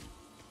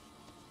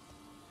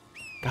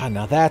 God,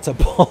 now that's a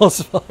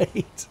boss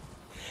fight.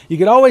 You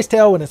can always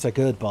tell when it's a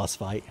good boss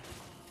fight.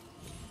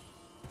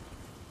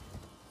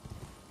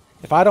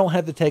 If I don't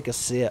have to take a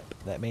sip,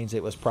 that means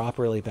it was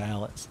properly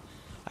balanced.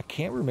 I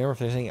can't remember if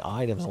there's any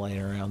items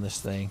laying around this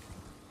thing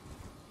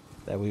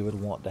that we would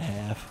want to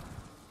have.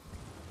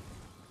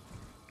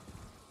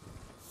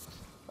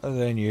 Other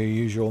than your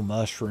usual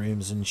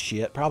mushrooms and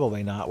shit.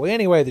 Probably not. Well,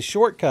 anyway, the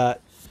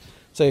shortcut.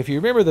 So if you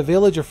remember, the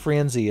Village of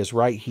Frenzy is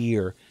right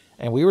here.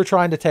 And we were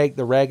trying to take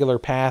the regular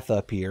path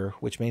up here,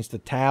 which means the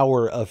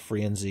Tower of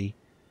Frenzy,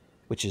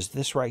 which is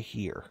this right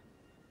here.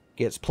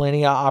 Gets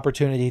plenty of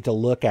opportunity to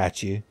look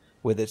at you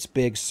with its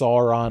big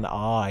Sauron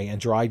eye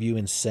and drive you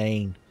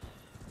insane.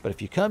 But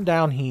if you come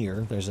down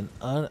here, there's an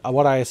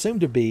what I assume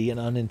to be an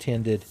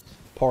unintended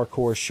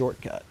parkour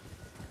shortcut.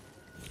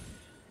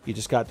 You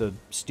just got to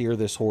steer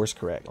this horse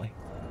correctly.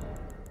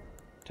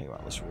 Tell you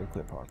what, let's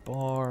re-equip our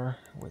bar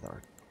with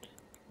our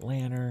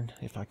lantern.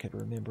 If I could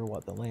remember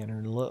what the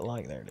lantern looked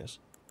like. There it is.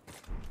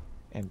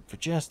 And for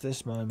just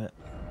this moment,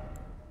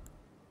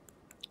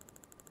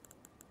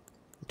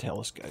 the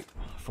telescope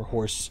for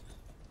horse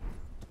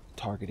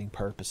targeting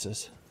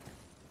purposes.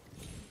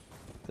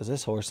 Because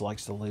this horse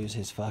likes to lose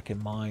his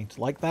fucking mind.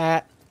 Like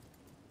that.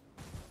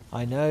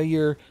 I know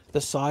you're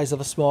the size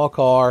of a small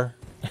car.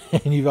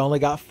 And you've only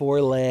got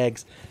 4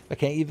 legs. But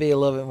can't you be a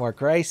little bit more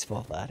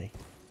graceful, buddy?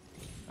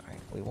 Alright,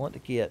 we want to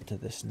get to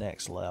this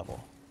next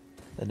level.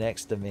 The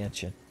next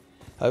dimension.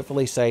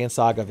 Hopefully Saiyan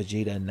Saga,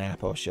 Vegeta, and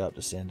Nappa will show up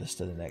to send us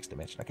to the next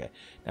dimension. Okay,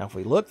 now if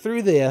we look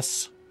through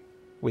this,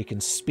 we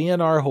can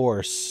spin our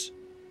horse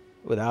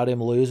without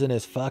him losing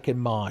his fucking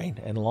mind.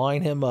 And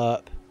line him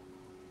up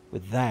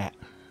with that.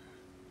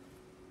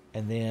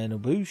 And then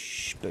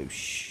boosh,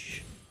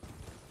 boosh.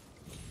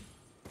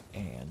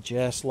 And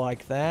just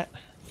like that,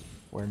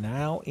 we're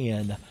now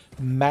in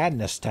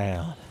Madness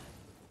Town.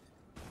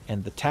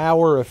 And the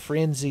Tower of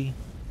Frenzy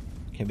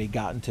can be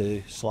gotten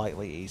to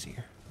slightly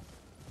easier.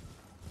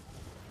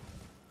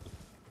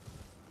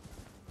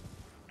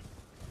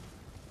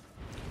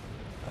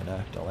 I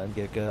know, don't let him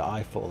get a good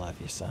eye full of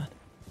you, son.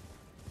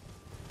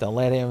 Don't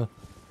let him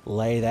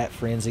lay that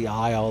frenzy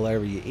eye all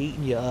over you,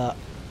 eating you up,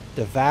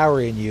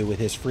 devouring you with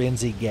his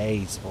frenzy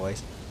gaze,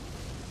 boys.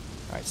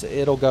 Alright, so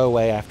it'll go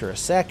away after a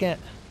second.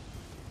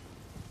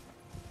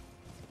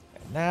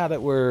 Now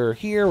that we're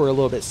here, we're a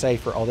little bit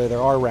safer, although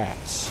there are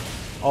rats.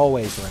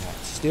 Always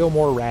rats. Still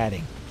more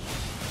ratting.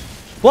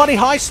 Bloody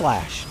high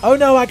slash! Oh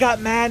no, I got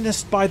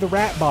madness by the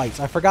rat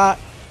bites. I forgot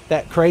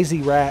that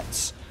crazy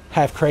rats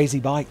have crazy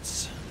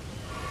bites.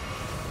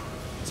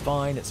 It's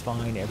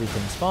fine,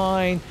 everything's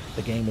fine.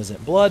 The game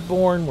isn't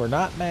Bloodborne, we're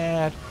not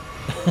mad.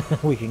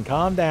 We can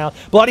calm down.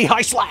 Bloody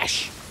high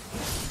slash!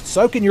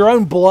 Soaking your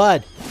own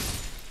blood.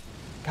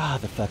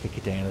 God, the fucking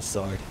katana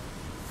sword.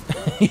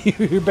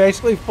 You're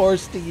basically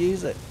forced to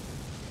use it.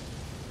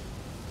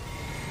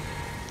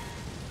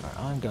 Right,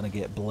 I'm going to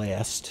get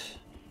blessed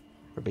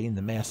for being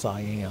the mess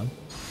I am.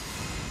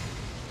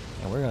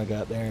 And we're going to go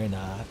up there and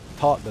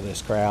talk to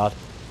this crowd.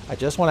 I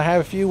just want to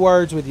have a few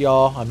words with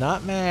y'all. I'm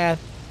not mad.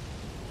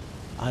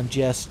 I'm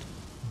just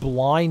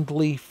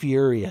blindly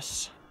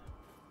furious.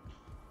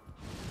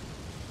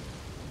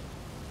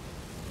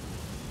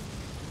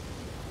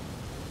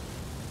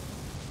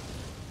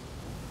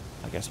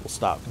 I guess we'll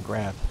stop and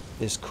grab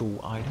this cool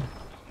item.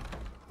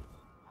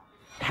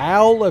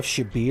 Howl of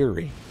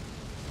Shibiri.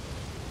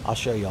 I'll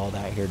show you all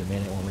that here in a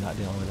minute when we're not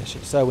dealing with this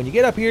shit. So when you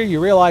get up here,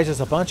 you realize there's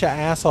a bunch of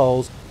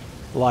assholes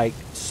like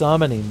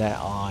summoning that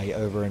eye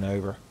over and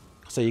over.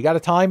 So you got to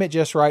time it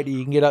just right that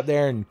you can get up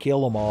there and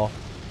kill them all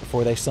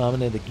before they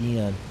summon it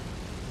again.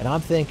 And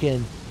I'm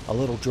thinking a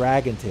little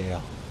dragon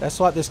tail. That's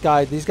what these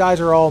guys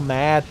are all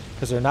mad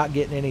because they're not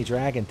getting any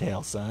dragon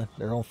tail, son.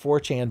 They're on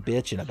 4chan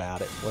bitching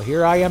about it. Well,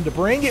 here I am to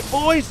bring it,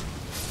 boys.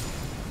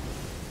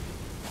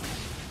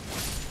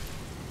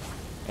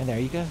 And there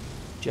you go.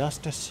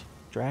 Justice.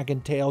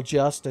 Dragon tail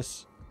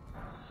justice.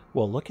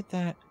 Well, look at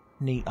that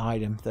neat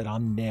item that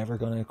I'm never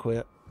going to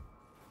equip.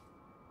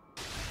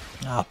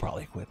 I'll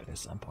probably equip it at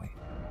some point.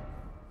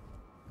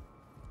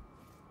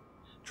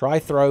 Try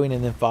throwing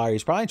and then fire.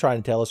 He's probably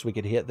trying to tell us we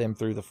could hit them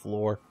through the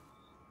floor.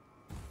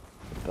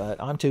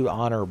 But I'm too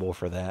honorable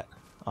for that.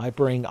 I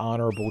bring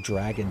honorable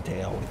dragon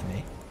tail with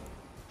me.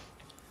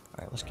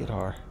 Alright, let's get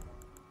our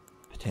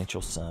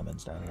potential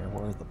summons down here.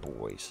 Where are the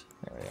boys?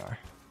 There they are.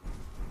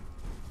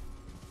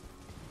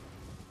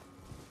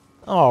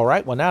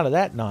 Alright, well now that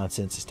that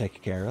nonsense is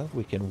taken care of,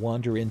 we can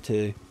wander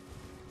into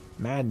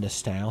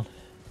Madness Town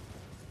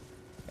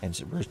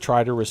and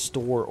try to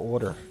restore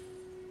order.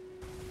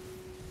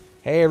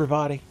 Hey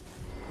everybody,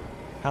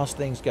 how's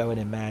things going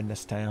in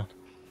Madness Town?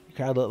 You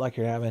crowd look like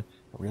you're having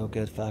a real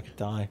good fucking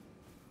time.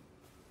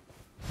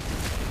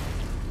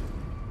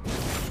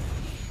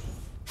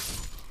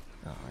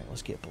 Alright,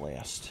 let's get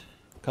blessed.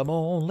 Come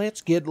on, let's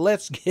get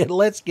blessed.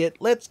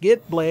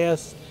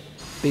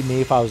 Be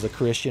me if I was a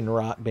Christian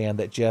rock band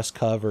that just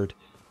covered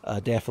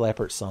Def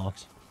Leppard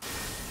songs.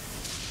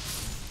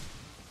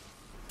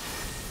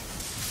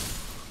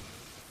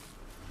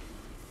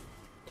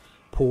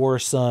 pour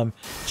some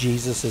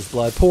Jesus'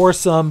 blood. Pour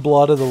some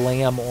blood of the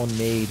lamb on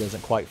me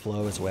doesn't quite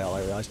flow as well, I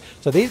realize.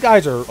 So these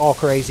guys are all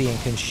crazy and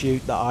can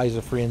shoot the eyes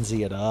of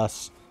frenzy at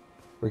us.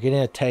 We're getting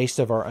a taste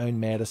of our own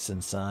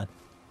medicine, son.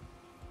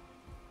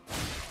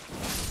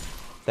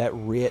 That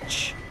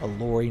rich,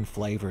 alluring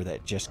flavor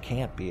that just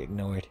can't be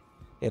ignored.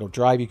 It'll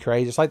drive you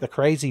crazy. It's like the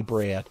crazy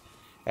bread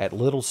at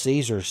Little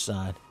Caesars,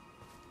 son.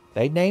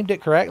 They named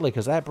it correctly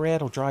because that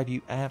bread will drive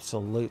you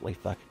absolutely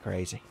fucking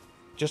crazy.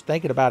 Just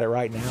thinking about it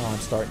right now, I'm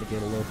starting to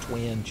get a little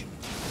twinge.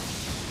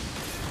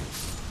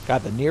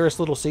 God, the nearest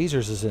Little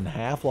Caesars is in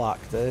Half-Lock,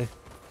 too.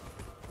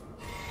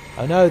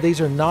 Oh no, these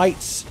are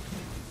Knights.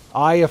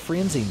 Eye of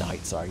Frenzy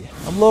Knights, are you?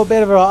 I'm a little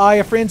bit of an Eye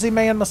of Frenzy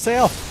man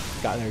myself.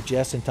 Got there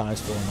just in time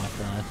for my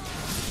fun.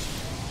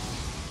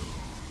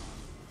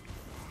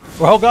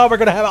 Well, God, we're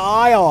going to have an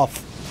eye off.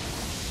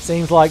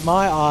 Seems like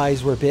my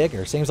eyes were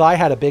bigger. Seems I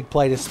had a big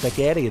plate of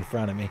spaghetti in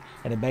front of me,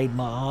 and it made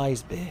my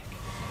eyes big.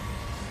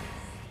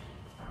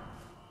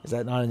 Is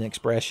that not an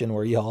expression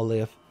where y'all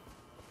live?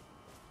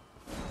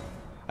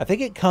 I think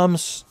it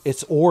comes,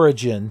 its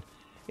origin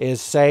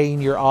is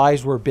saying your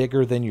eyes were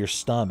bigger than your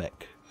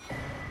stomach.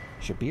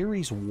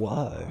 Shabiri's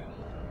woe.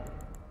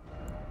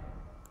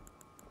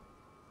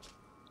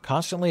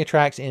 Constantly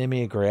attracts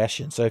enemy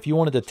aggression. So if you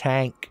wanted to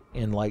tank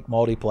in like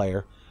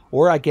multiplayer,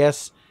 or I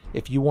guess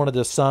if you wanted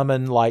to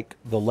summon like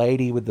the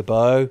lady with the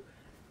bow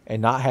and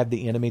not have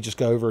the enemy just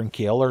go over and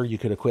kill her, you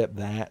could equip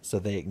that so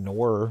they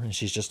ignore her and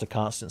she's just a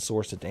constant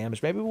source of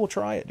damage. Maybe we'll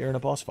try it during a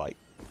boss fight.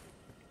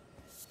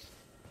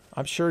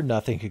 I'm sure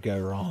nothing could go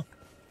wrong.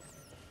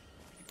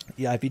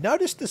 Yeah, have you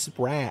noticed this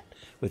rat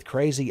with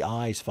crazy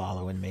eyes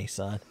following me,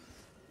 son?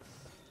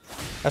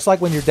 That's like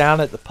when you're down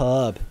at the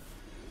pub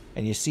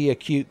and you see a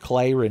cute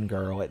Claren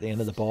girl at the end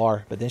of the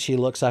bar, but then she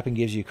looks up and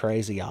gives you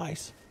crazy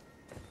eyes.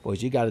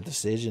 Boys, you got a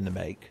decision to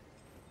make.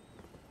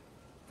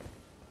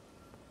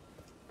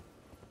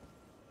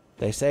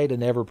 They say to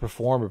never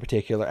perform a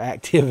particular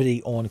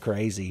activity on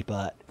crazy,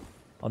 but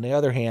on the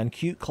other hand,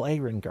 cute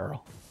Claren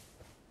girl.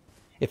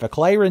 If a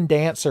Claren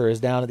dancer is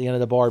down at the end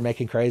of the bar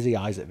making crazy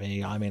eyes at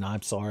me, I mean,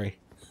 I'm sorry.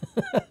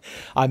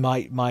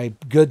 My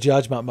good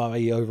judgment might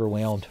be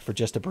overwhelmed for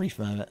just a brief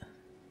moment.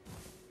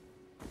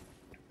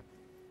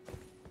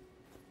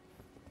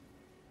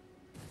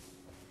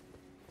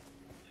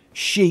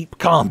 Sheep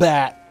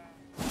combat!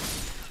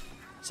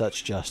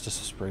 Such justice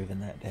was proven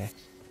that day.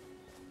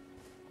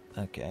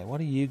 Okay, what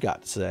do you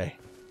got to say?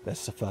 That's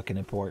so fucking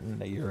important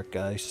that you're a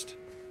ghost.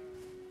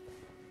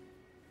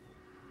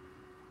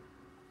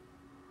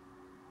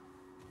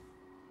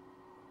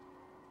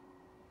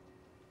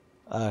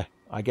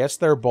 I guess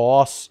their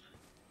boss,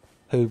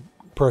 who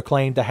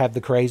proclaimed to have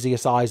the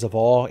craziest eyes of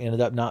all, ended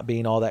up not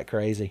being all that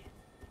crazy.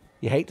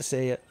 You hate to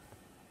see it.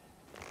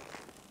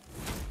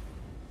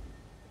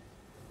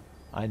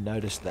 I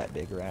noticed that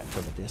big rat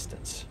from a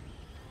distance.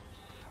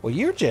 Well,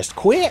 you're just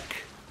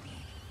quick.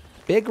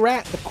 Big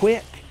rat the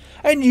quick.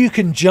 And you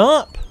can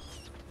jump.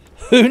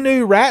 Who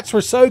knew rats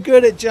were so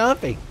good at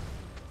jumping?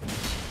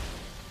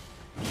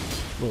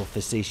 Little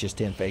facetious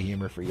Tenfey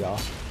humor for y'all.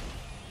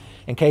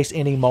 In case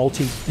any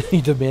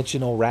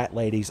multi-dimensional rat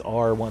ladies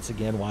are once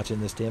again watching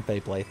this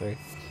Tenfey playthrough,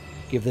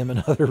 give them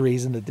another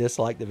reason to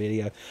dislike the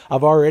video.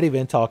 I've already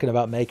been talking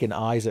about making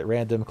eyes at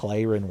random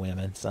Claren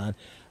women, son.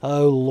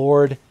 Oh,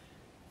 Lord.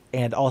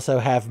 And also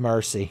have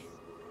mercy.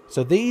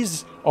 So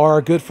these are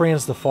our good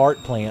friends, the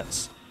fart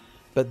plants.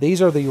 But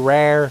these are the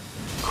rare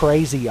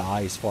crazy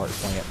eyes fart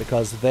plant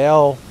because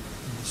their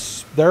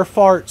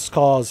farts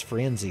cause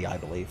frenzy, I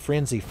believe.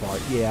 Frenzy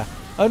fart, yeah.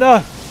 Oh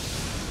no!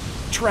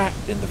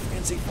 Trapped in the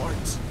frenzy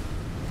farts.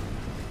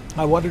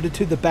 I wandered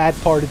into the bad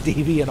part of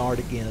DeviantArt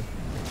again.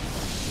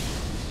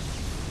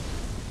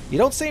 You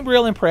don't seem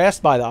real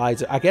impressed by the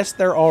eyes. I guess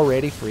they're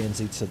already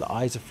frenzied, so the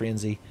eyes of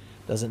frenzy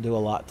doesn't do a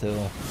lot to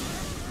them.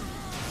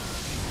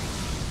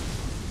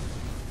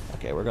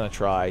 Okay, we're going to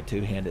try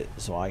two-handed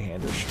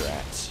Zweihander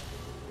strats.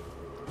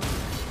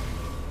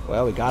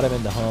 Well, we got him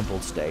into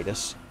humbled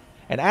status.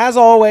 And as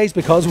always,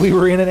 because we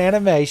were in an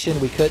animation,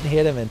 we couldn't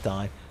hit him in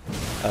time.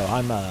 Oh,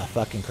 I'm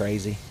fucking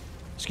crazy.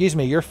 Excuse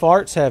me, your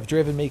farts have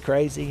driven me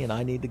crazy and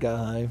I need to go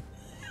home.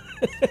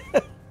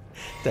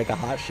 Take a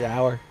hot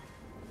shower.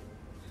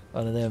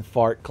 One of them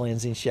fart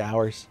cleansing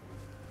showers.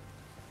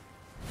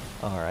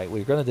 Alright,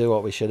 we're going to do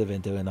what we should have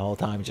been doing the whole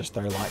time. Just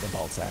throw lightning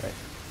bolts at it.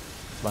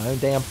 It's my own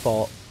damn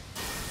fault.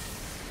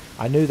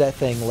 I knew that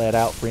thing let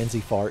out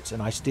frenzy farts,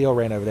 and I still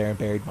ran over there and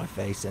buried my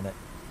face in it.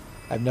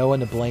 I have no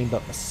one to blame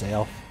but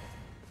myself.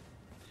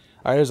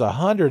 Alright, there's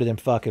 100 of them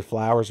fucking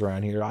flowers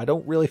around here. I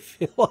don't really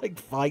feel like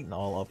fighting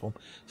all of them.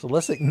 So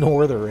let's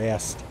ignore the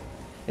rest.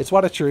 It's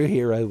what a true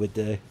hero would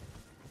do.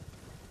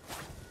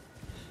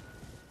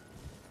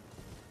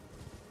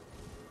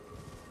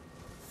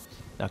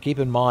 Now keep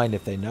in mind,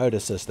 if they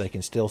notice us, they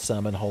can still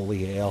summon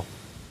Holy Hell.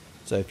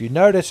 So if you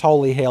notice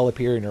Holy Hell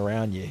appearing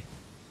around you,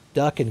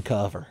 duck and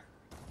cover.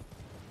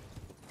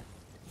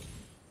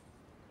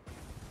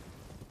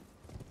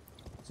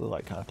 So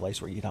like kind of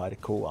place where you'd hide a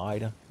cool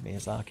item,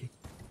 Miyazaki.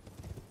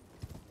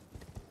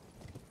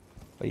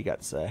 What you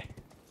got to say?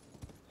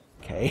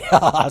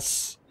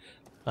 Chaos.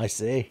 I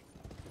see.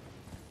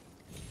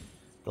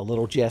 The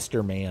little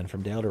jester man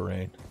from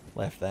Deltarune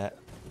left that.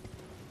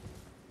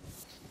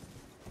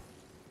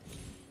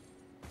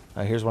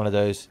 Here's one of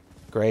those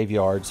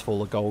graveyards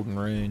full of golden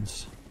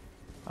runes.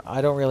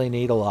 I don't really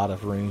need a lot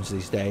of runes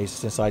these days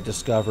since I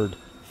discovered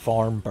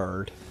Farm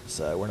Bird,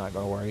 so we're not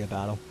going to worry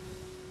about them.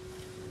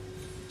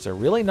 Is there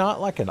really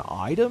not like an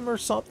item or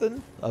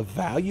something of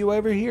value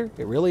over here?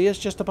 It really is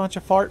just a bunch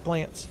of fart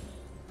plants.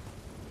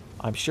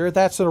 I'm sure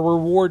that's a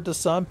reward to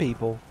some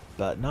people,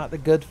 but not the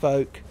good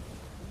folk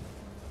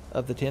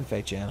of the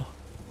Tenfey channel.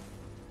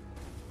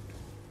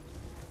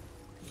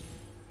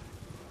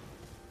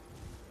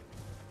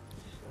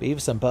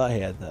 Beavis and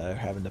Butthead, though,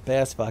 having the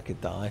best fucking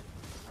time.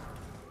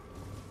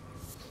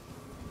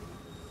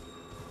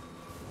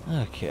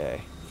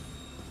 Okay.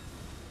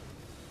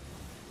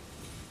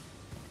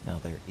 Now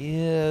there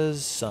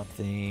is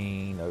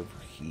something over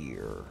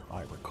here,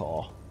 I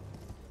recall.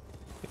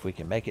 If we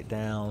can make it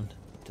down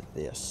to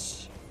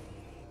this.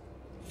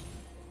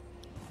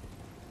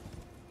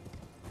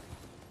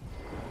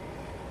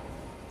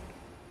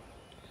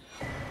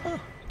 Huh.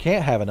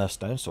 Can't have enough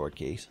stone sword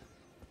keys.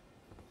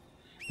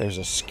 There's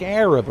a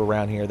scarab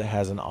around here that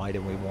has an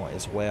item we want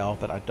as well,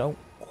 but I don't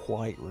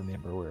quite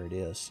remember where it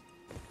is.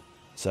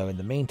 So in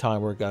the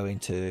meantime, we're going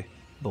to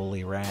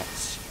bully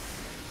rats.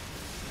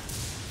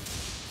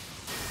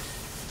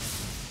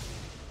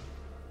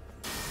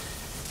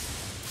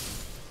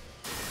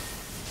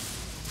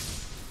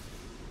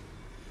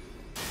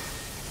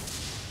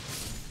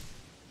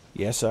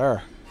 Yes,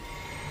 sir.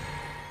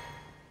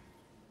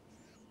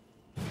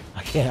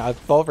 I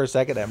thought for a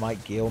second that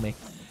might kill me,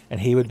 and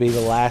he would be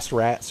the last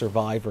rat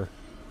survivor.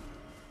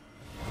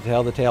 To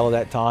tell the tale of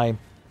that time,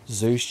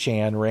 Zeus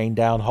Chan rained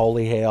down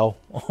holy hell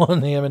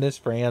on him and his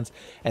friends,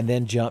 and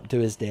then jumped to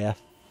his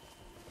death.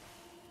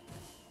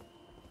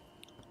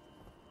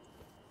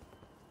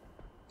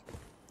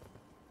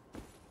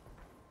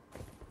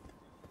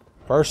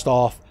 First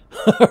off,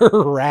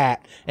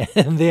 rat,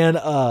 and then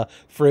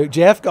fruit.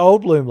 Jeff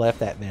Goldblum left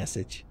that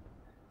message.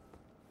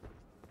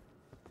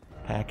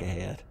 Pack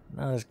ahead.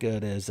 Not as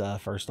good as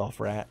first off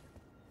rat.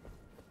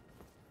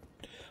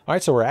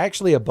 Alright, so we're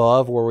actually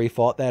above where we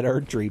fought that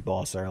Erdtree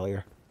boss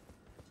earlier.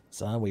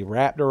 Son, we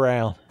wrapped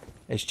around.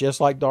 It's just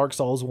like Dark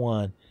Souls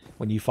 1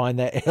 when you find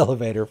that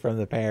elevator from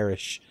the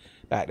parish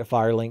back to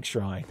Firelink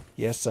Shrine.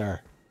 Yes, sir.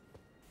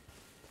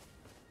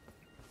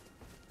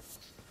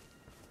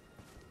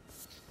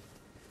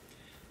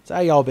 So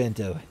how y'all been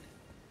doing?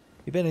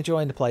 You been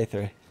enjoying the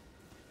playthrough?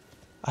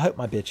 I hope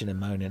my bitching and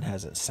moaning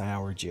hasn't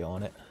soured you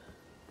on it.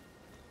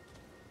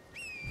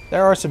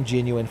 There are some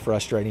genuine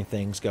frustrating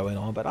things going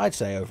on, but I'd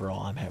say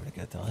overall I'm having a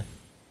good time.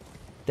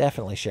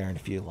 Definitely sharing a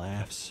few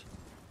laughs.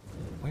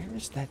 Where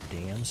is that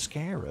damn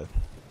scarab?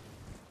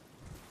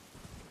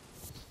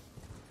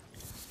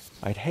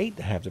 I'd hate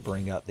to have to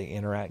bring up the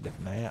interactive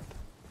map.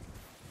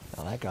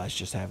 Now that guy's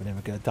just having him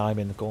a good time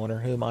in the corner.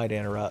 Who might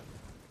interrupt?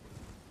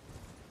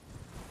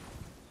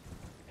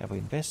 Have we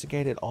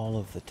investigated all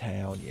of the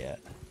town yet?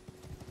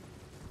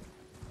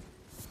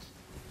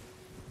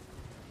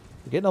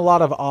 We're getting a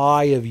lot of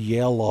Eye of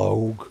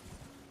Yellow.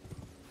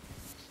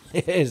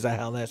 Is that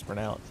how that's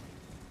pronounced?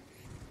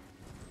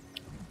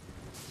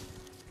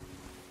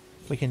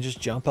 We can just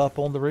jump up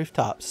on the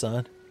rooftop,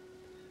 son.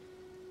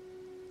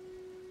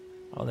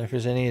 I don't know if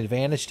there's any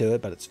advantage to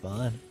it, but it's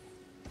fun.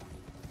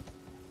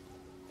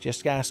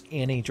 Just ask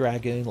any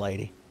dragoon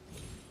lady.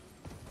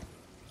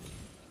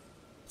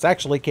 It's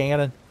actually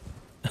canon.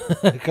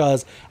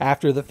 Because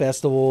after the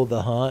festival,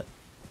 the hunt,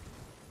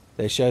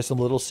 they show some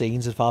little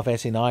scenes in Final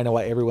Fantasy IX of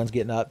what everyone's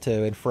getting up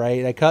to. And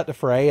they cut to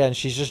Freya, and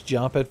she's just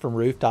jumping from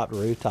rooftop to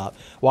rooftop.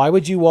 Why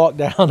would you walk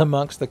down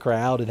amongst the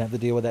crowd and have to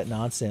deal with that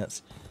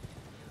nonsense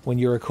when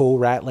you're a cool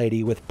rat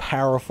lady with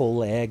powerful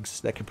legs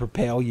that can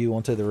propel you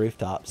onto the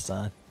rooftops,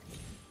 son?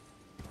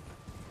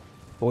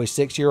 Boy,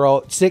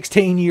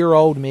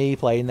 16-year-old me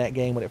playing that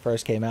game when it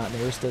first came out,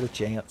 never stood a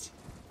chance.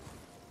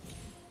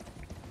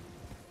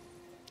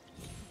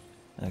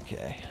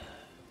 Okay.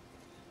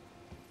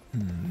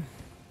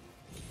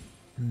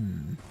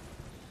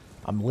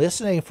 I'm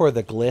listening for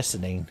the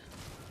glistening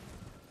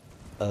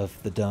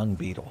of the dung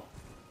beetle.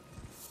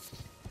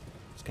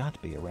 It's got to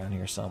be around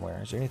here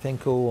somewhere. Is there anything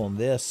cool on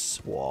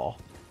this wall?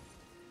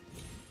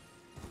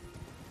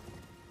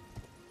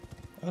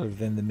 Other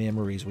than the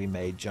memories we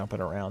made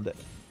jumping around it.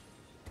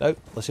 Nope.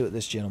 Let's see what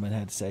this gentleman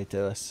had to say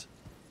to us.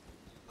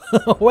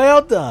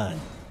 Well done.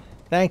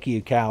 Thank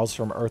you, cows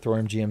from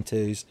Earthworm Jim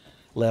 2's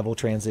level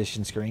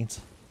transition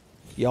screens.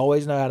 You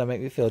always know how to make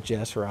me feel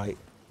just right.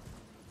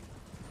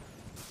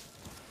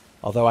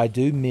 Although I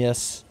do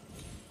miss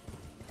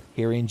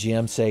hearing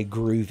Jim say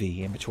groovy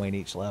in between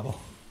each level.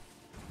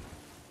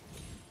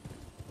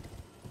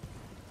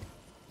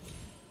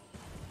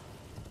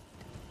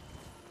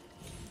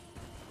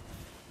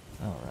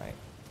 Alright.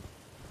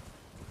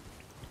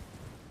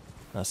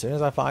 Now, as soon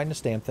as I find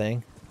this damn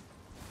thing,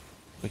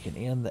 we can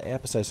end the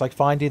episode. It's like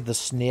finding the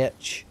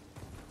snitch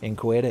in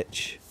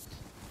Quidditch.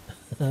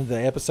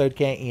 The episode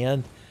can't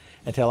end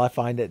until I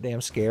find that damn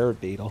scarab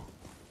beetle.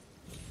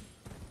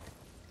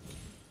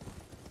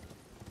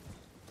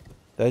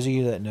 Those of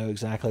you that know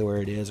exactly where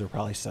it is are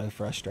probably so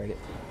frustrated.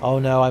 Oh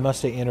no, I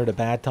must have entered a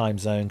bad time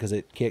zone because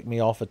it kicked me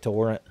off a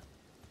torrent.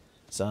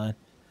 Son,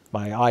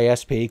 my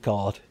ISP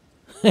called.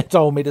 It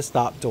told me to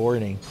stop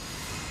torrenting.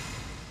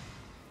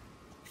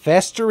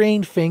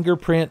 Festering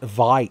Fingerprint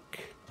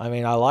Vike. I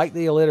mean, I like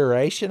the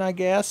alliteration, I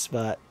guess,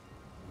 but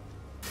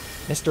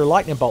Mr.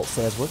 Lightning Bolt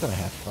says we're going to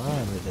have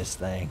fun with this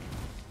thing.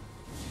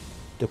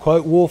 To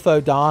quote Wolf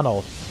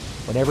O'Donnell,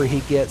 whenever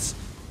he gets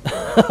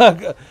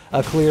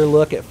a clear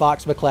look at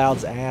Fox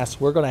McCloud's ass,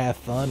 we're going to have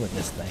fun with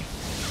this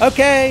thing.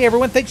 Okay,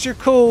 everyone thinks you're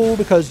cool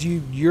because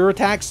your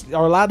attacks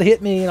are allowed to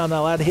hit me and I'm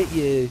not allowed to hit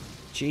you.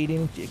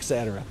 Cheating,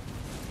 etc.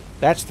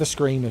 That's the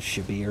scream of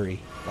Shabiri,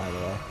 by the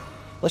way.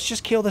 Let's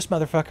just kill this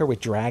motherfucker with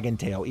Dragon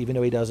Tail, even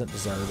though he doesn't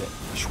deserve it.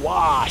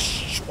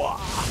 Schwash!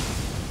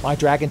 Schwa! My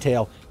Dragon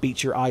Tail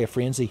beats your Eye of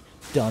Frenzy.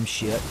 Dumb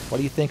shit. What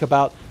do you think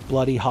about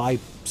Bloody High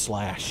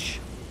Slash?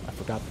 I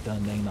forgot the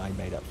dumb name I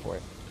made up for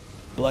it.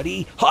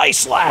 Bloody High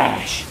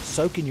Slash!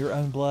 Soak in your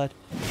own blood,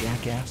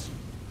 jackass.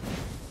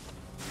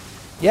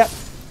 Yep.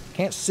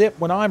 Can't sip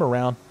when I'm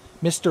around.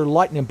 Mr.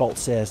 Lightning Bolt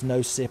says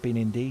no sipping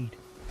indeed.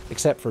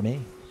 Except for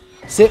me.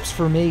 Sips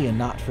for me and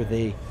not for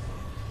thee.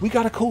 We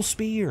got a cool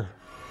spear.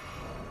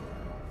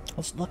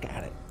 Let's look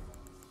at it.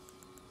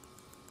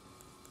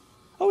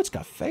 Oh, it's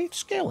got faith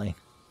scaling.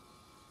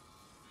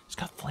 It's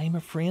got Flame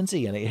of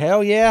Frenzy in it.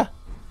 Hell yeah.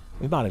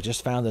 We might have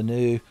just found a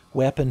new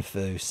weapon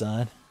foo,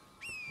 son.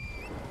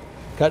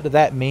 Cut to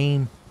that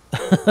meme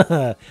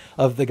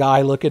of the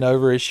guy looking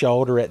over his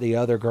shoulder at the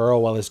other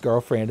girl while his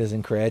girlfriend is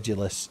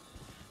incredulous.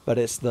 But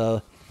it's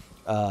the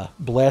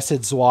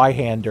blessed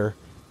Zweihander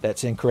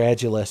that's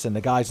incredulous, and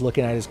the guy's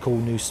looking at his cool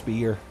new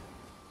spear.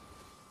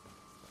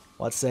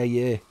 What say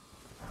you?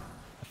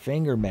 A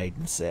Finger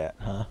Maiden set,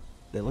 huh?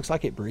 It looks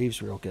like it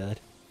breathes real good.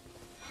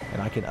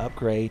 And I can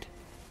upgrade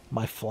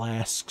my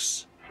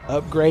flasks.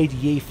 Upgrade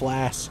ye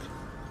flask.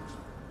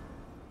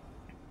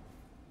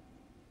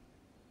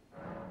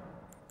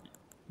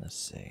 Let's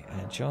see.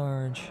 Add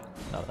charge.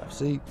 Not enough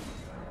seat.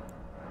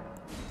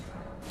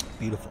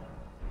 Beautiful.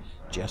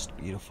 Just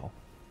beautiful.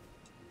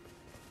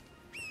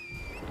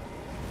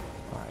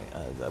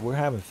 Alright, we're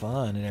having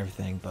fun and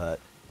everything, but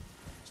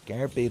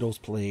Scarab Beetles,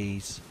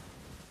 please.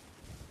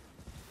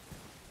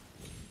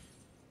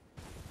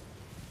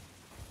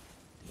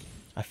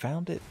 I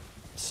found it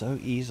so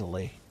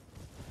easily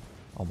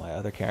on my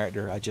other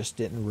character, I just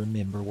didn't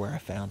remember where I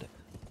found it.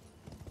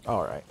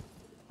 Alright,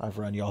 I've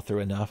run y'all through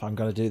enough. I'm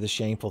going to do the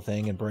shameful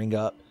thing and bring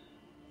up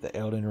the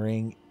Elden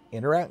Ring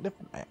interactive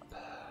map.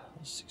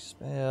 Let's see,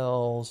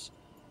 spells.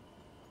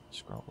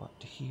 Scroll up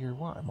to here.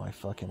 What am I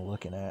fucking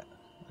looking at?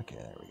 Okay,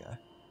 there we go.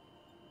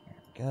 There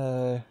we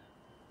go.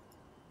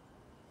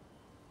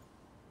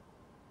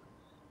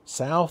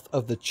 South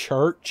of the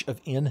Church of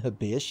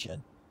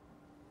Inhibition.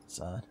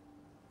 Son.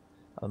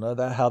 I don't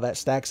know how that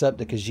stacks up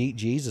to Khajiit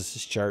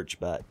Jesus' church,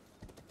 but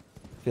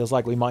feels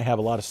like we might have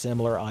a lot of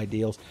similar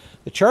ideals.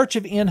 The Church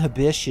of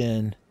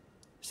Inhibition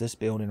is this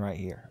building right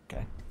here.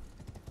 Okay.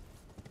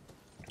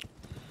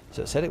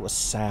 So it said it was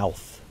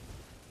south.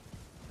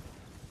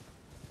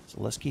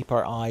 So let's keep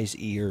our eyes,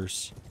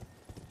 ears,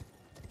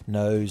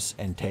 nose,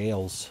 and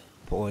tails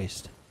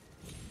poised.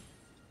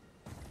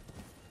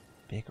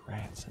 Big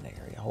rats in the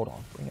area. Hold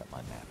on. Bring up my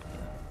map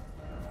again.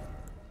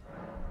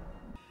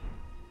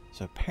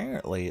 So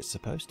apparently it's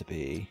supposed to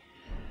be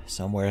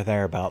somewhere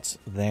thereabouts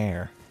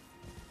there.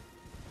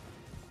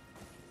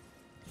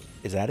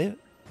 Is that it?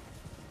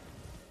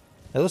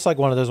 It looks like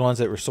one of those ones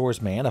that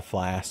restores mana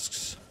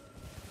flasks.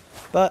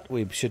 But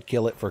we should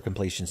kill it for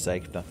completion's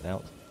sake, if nothing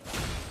else.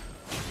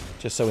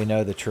 Just so we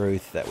know the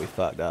truth that we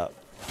fucked up.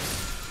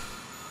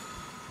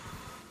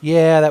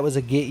 Yeah, that was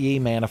a Get Ye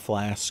mana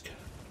flask.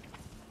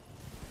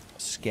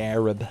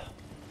 Scarab.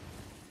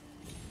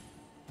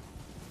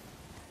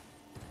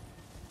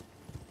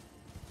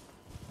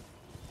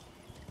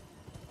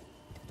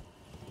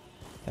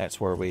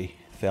 That's where we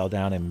fell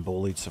down and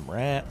bullied some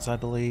rats, I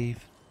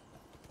believe.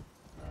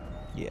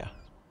 Yeah.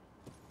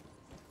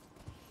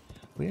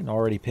 We didn't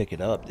already pick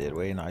it up, did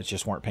we? And I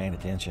just weren't paying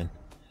attention.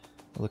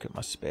 Look at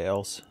my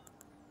spells.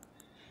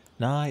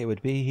 Nah, it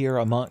would be here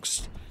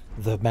amongst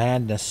the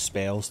madness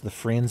spells, the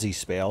frenzy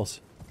spells.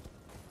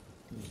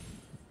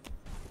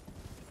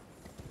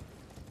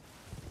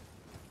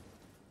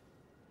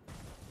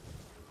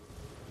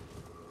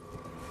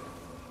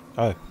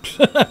 Oh.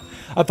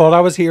 I thought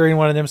I was hearing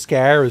one of them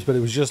scarabs, but it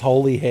was just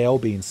holy hell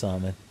being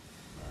summoned.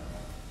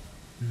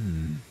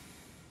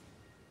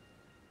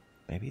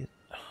 Maybe it...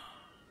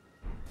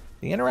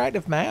 The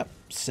interactive map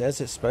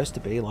says it's supposed to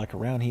be like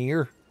around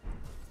here.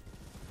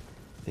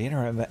 The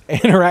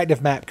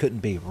interactive map couldn't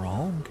be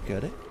wrong,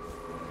 could it?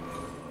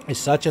 Is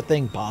such a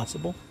thing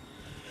possible?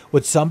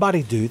 Would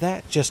somebody do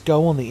that? Just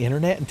go on the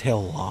internet and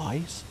tell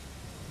lies?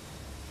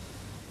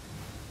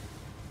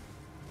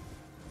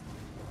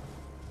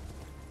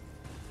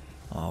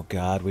 Oh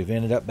God, we've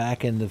ended up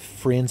back in the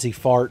Frenzy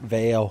Fart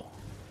Vale.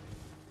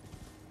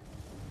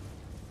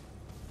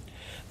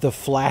 The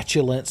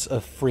Flatulence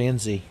of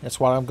Frenzy.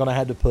 That's what I'm going to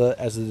have to put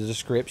as the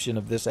description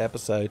of this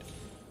episode.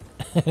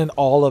 And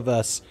all of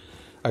us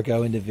are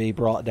going to be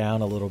brought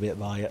down a little bit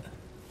by it.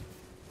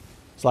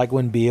 It's like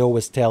when Bill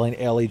was telling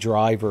Ellie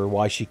Driver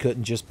why she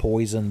couldn't just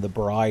poison the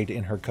bride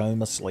in her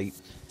coma sleep.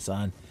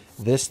 Son,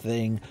 this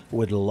thing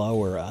would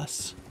lower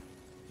us.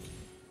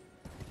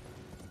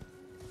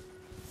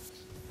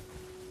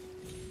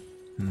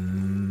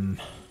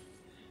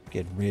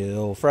 Getting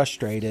real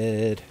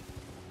frustrated.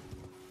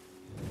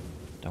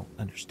 Don't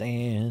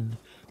understand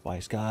why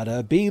it's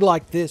gotta be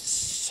like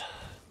this.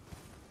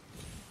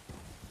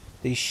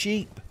 These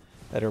sheep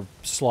that are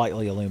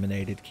slightly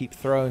illuminated keep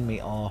throwing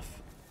me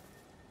off.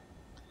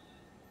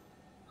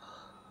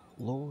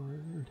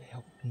 Lord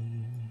help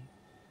me.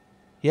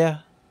 Yeah.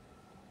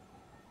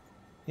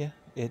 Yeah,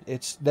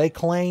 it's they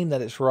claim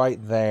that it's right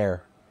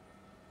there.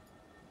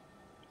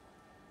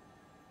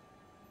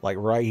 Like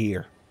right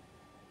here.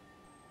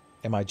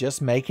 Am I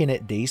just making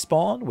it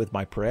despawn with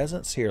my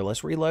presence? Here,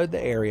 let's reload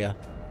the area.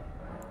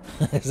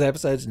 This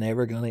episode's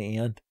never going to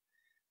end.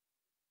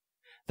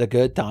 The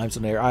good times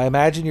in there. I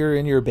imagine you're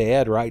in your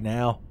bed right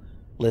now,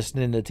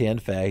 listening to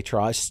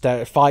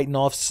Tenfey. Fighting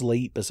off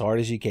sleep as hard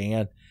as you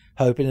can,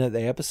 hoping that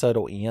the episode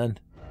will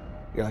end.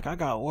 You're like, I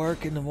got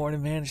work in the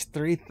morning, man. It's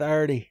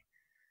 3:30.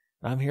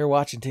 I'm here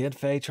watching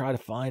Tenfey try to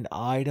find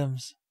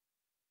items.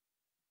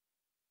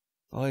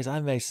 Boys, I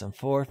made some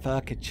poor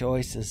fucking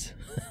choices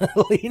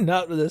leading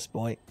up to this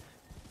point.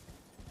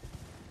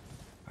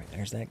 Alright,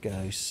 there's that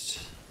ghost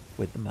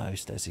with the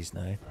most, as he's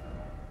known.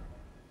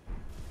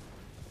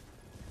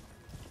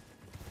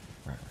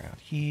 Right around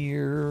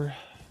here.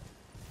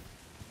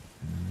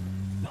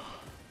 I'm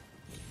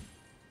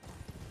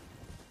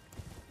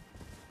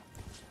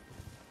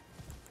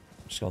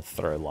just going to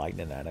throw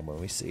lightning at him when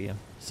we see him.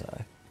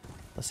 So,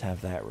 let's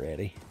have that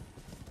ready.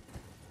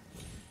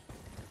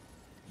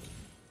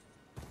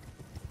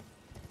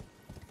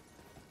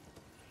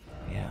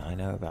 Yeah, I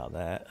know about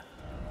that.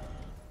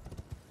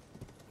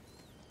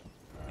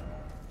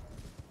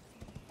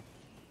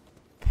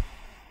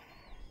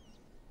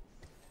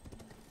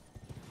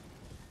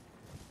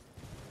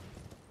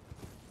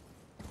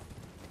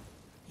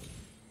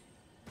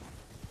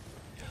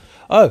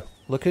 Oh,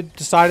 look who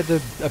decided to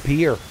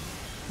appear.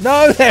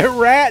 No, that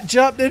rat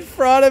jumped in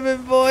front of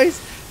him, boys,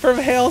 from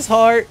Hell's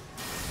Heart.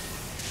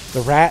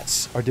 The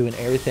rats are doing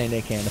everything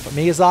they can.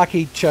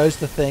 Miyazaki chose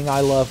the thing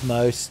I love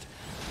most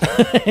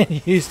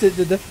and used it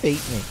to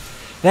defeat me.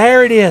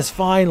 There it is,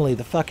 finally,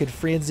 the fucking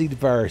frenzied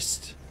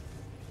burst.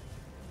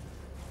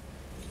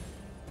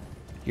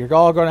 You're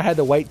all going to have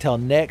to wait till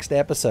next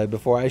episode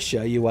before I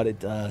show you what it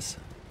does.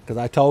 Because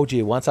I told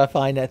you, once I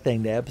find that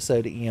thing, the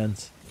episode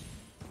ends.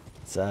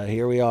 So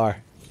here we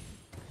are.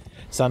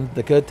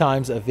 The good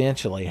times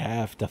eventually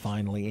have to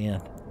finally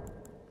end.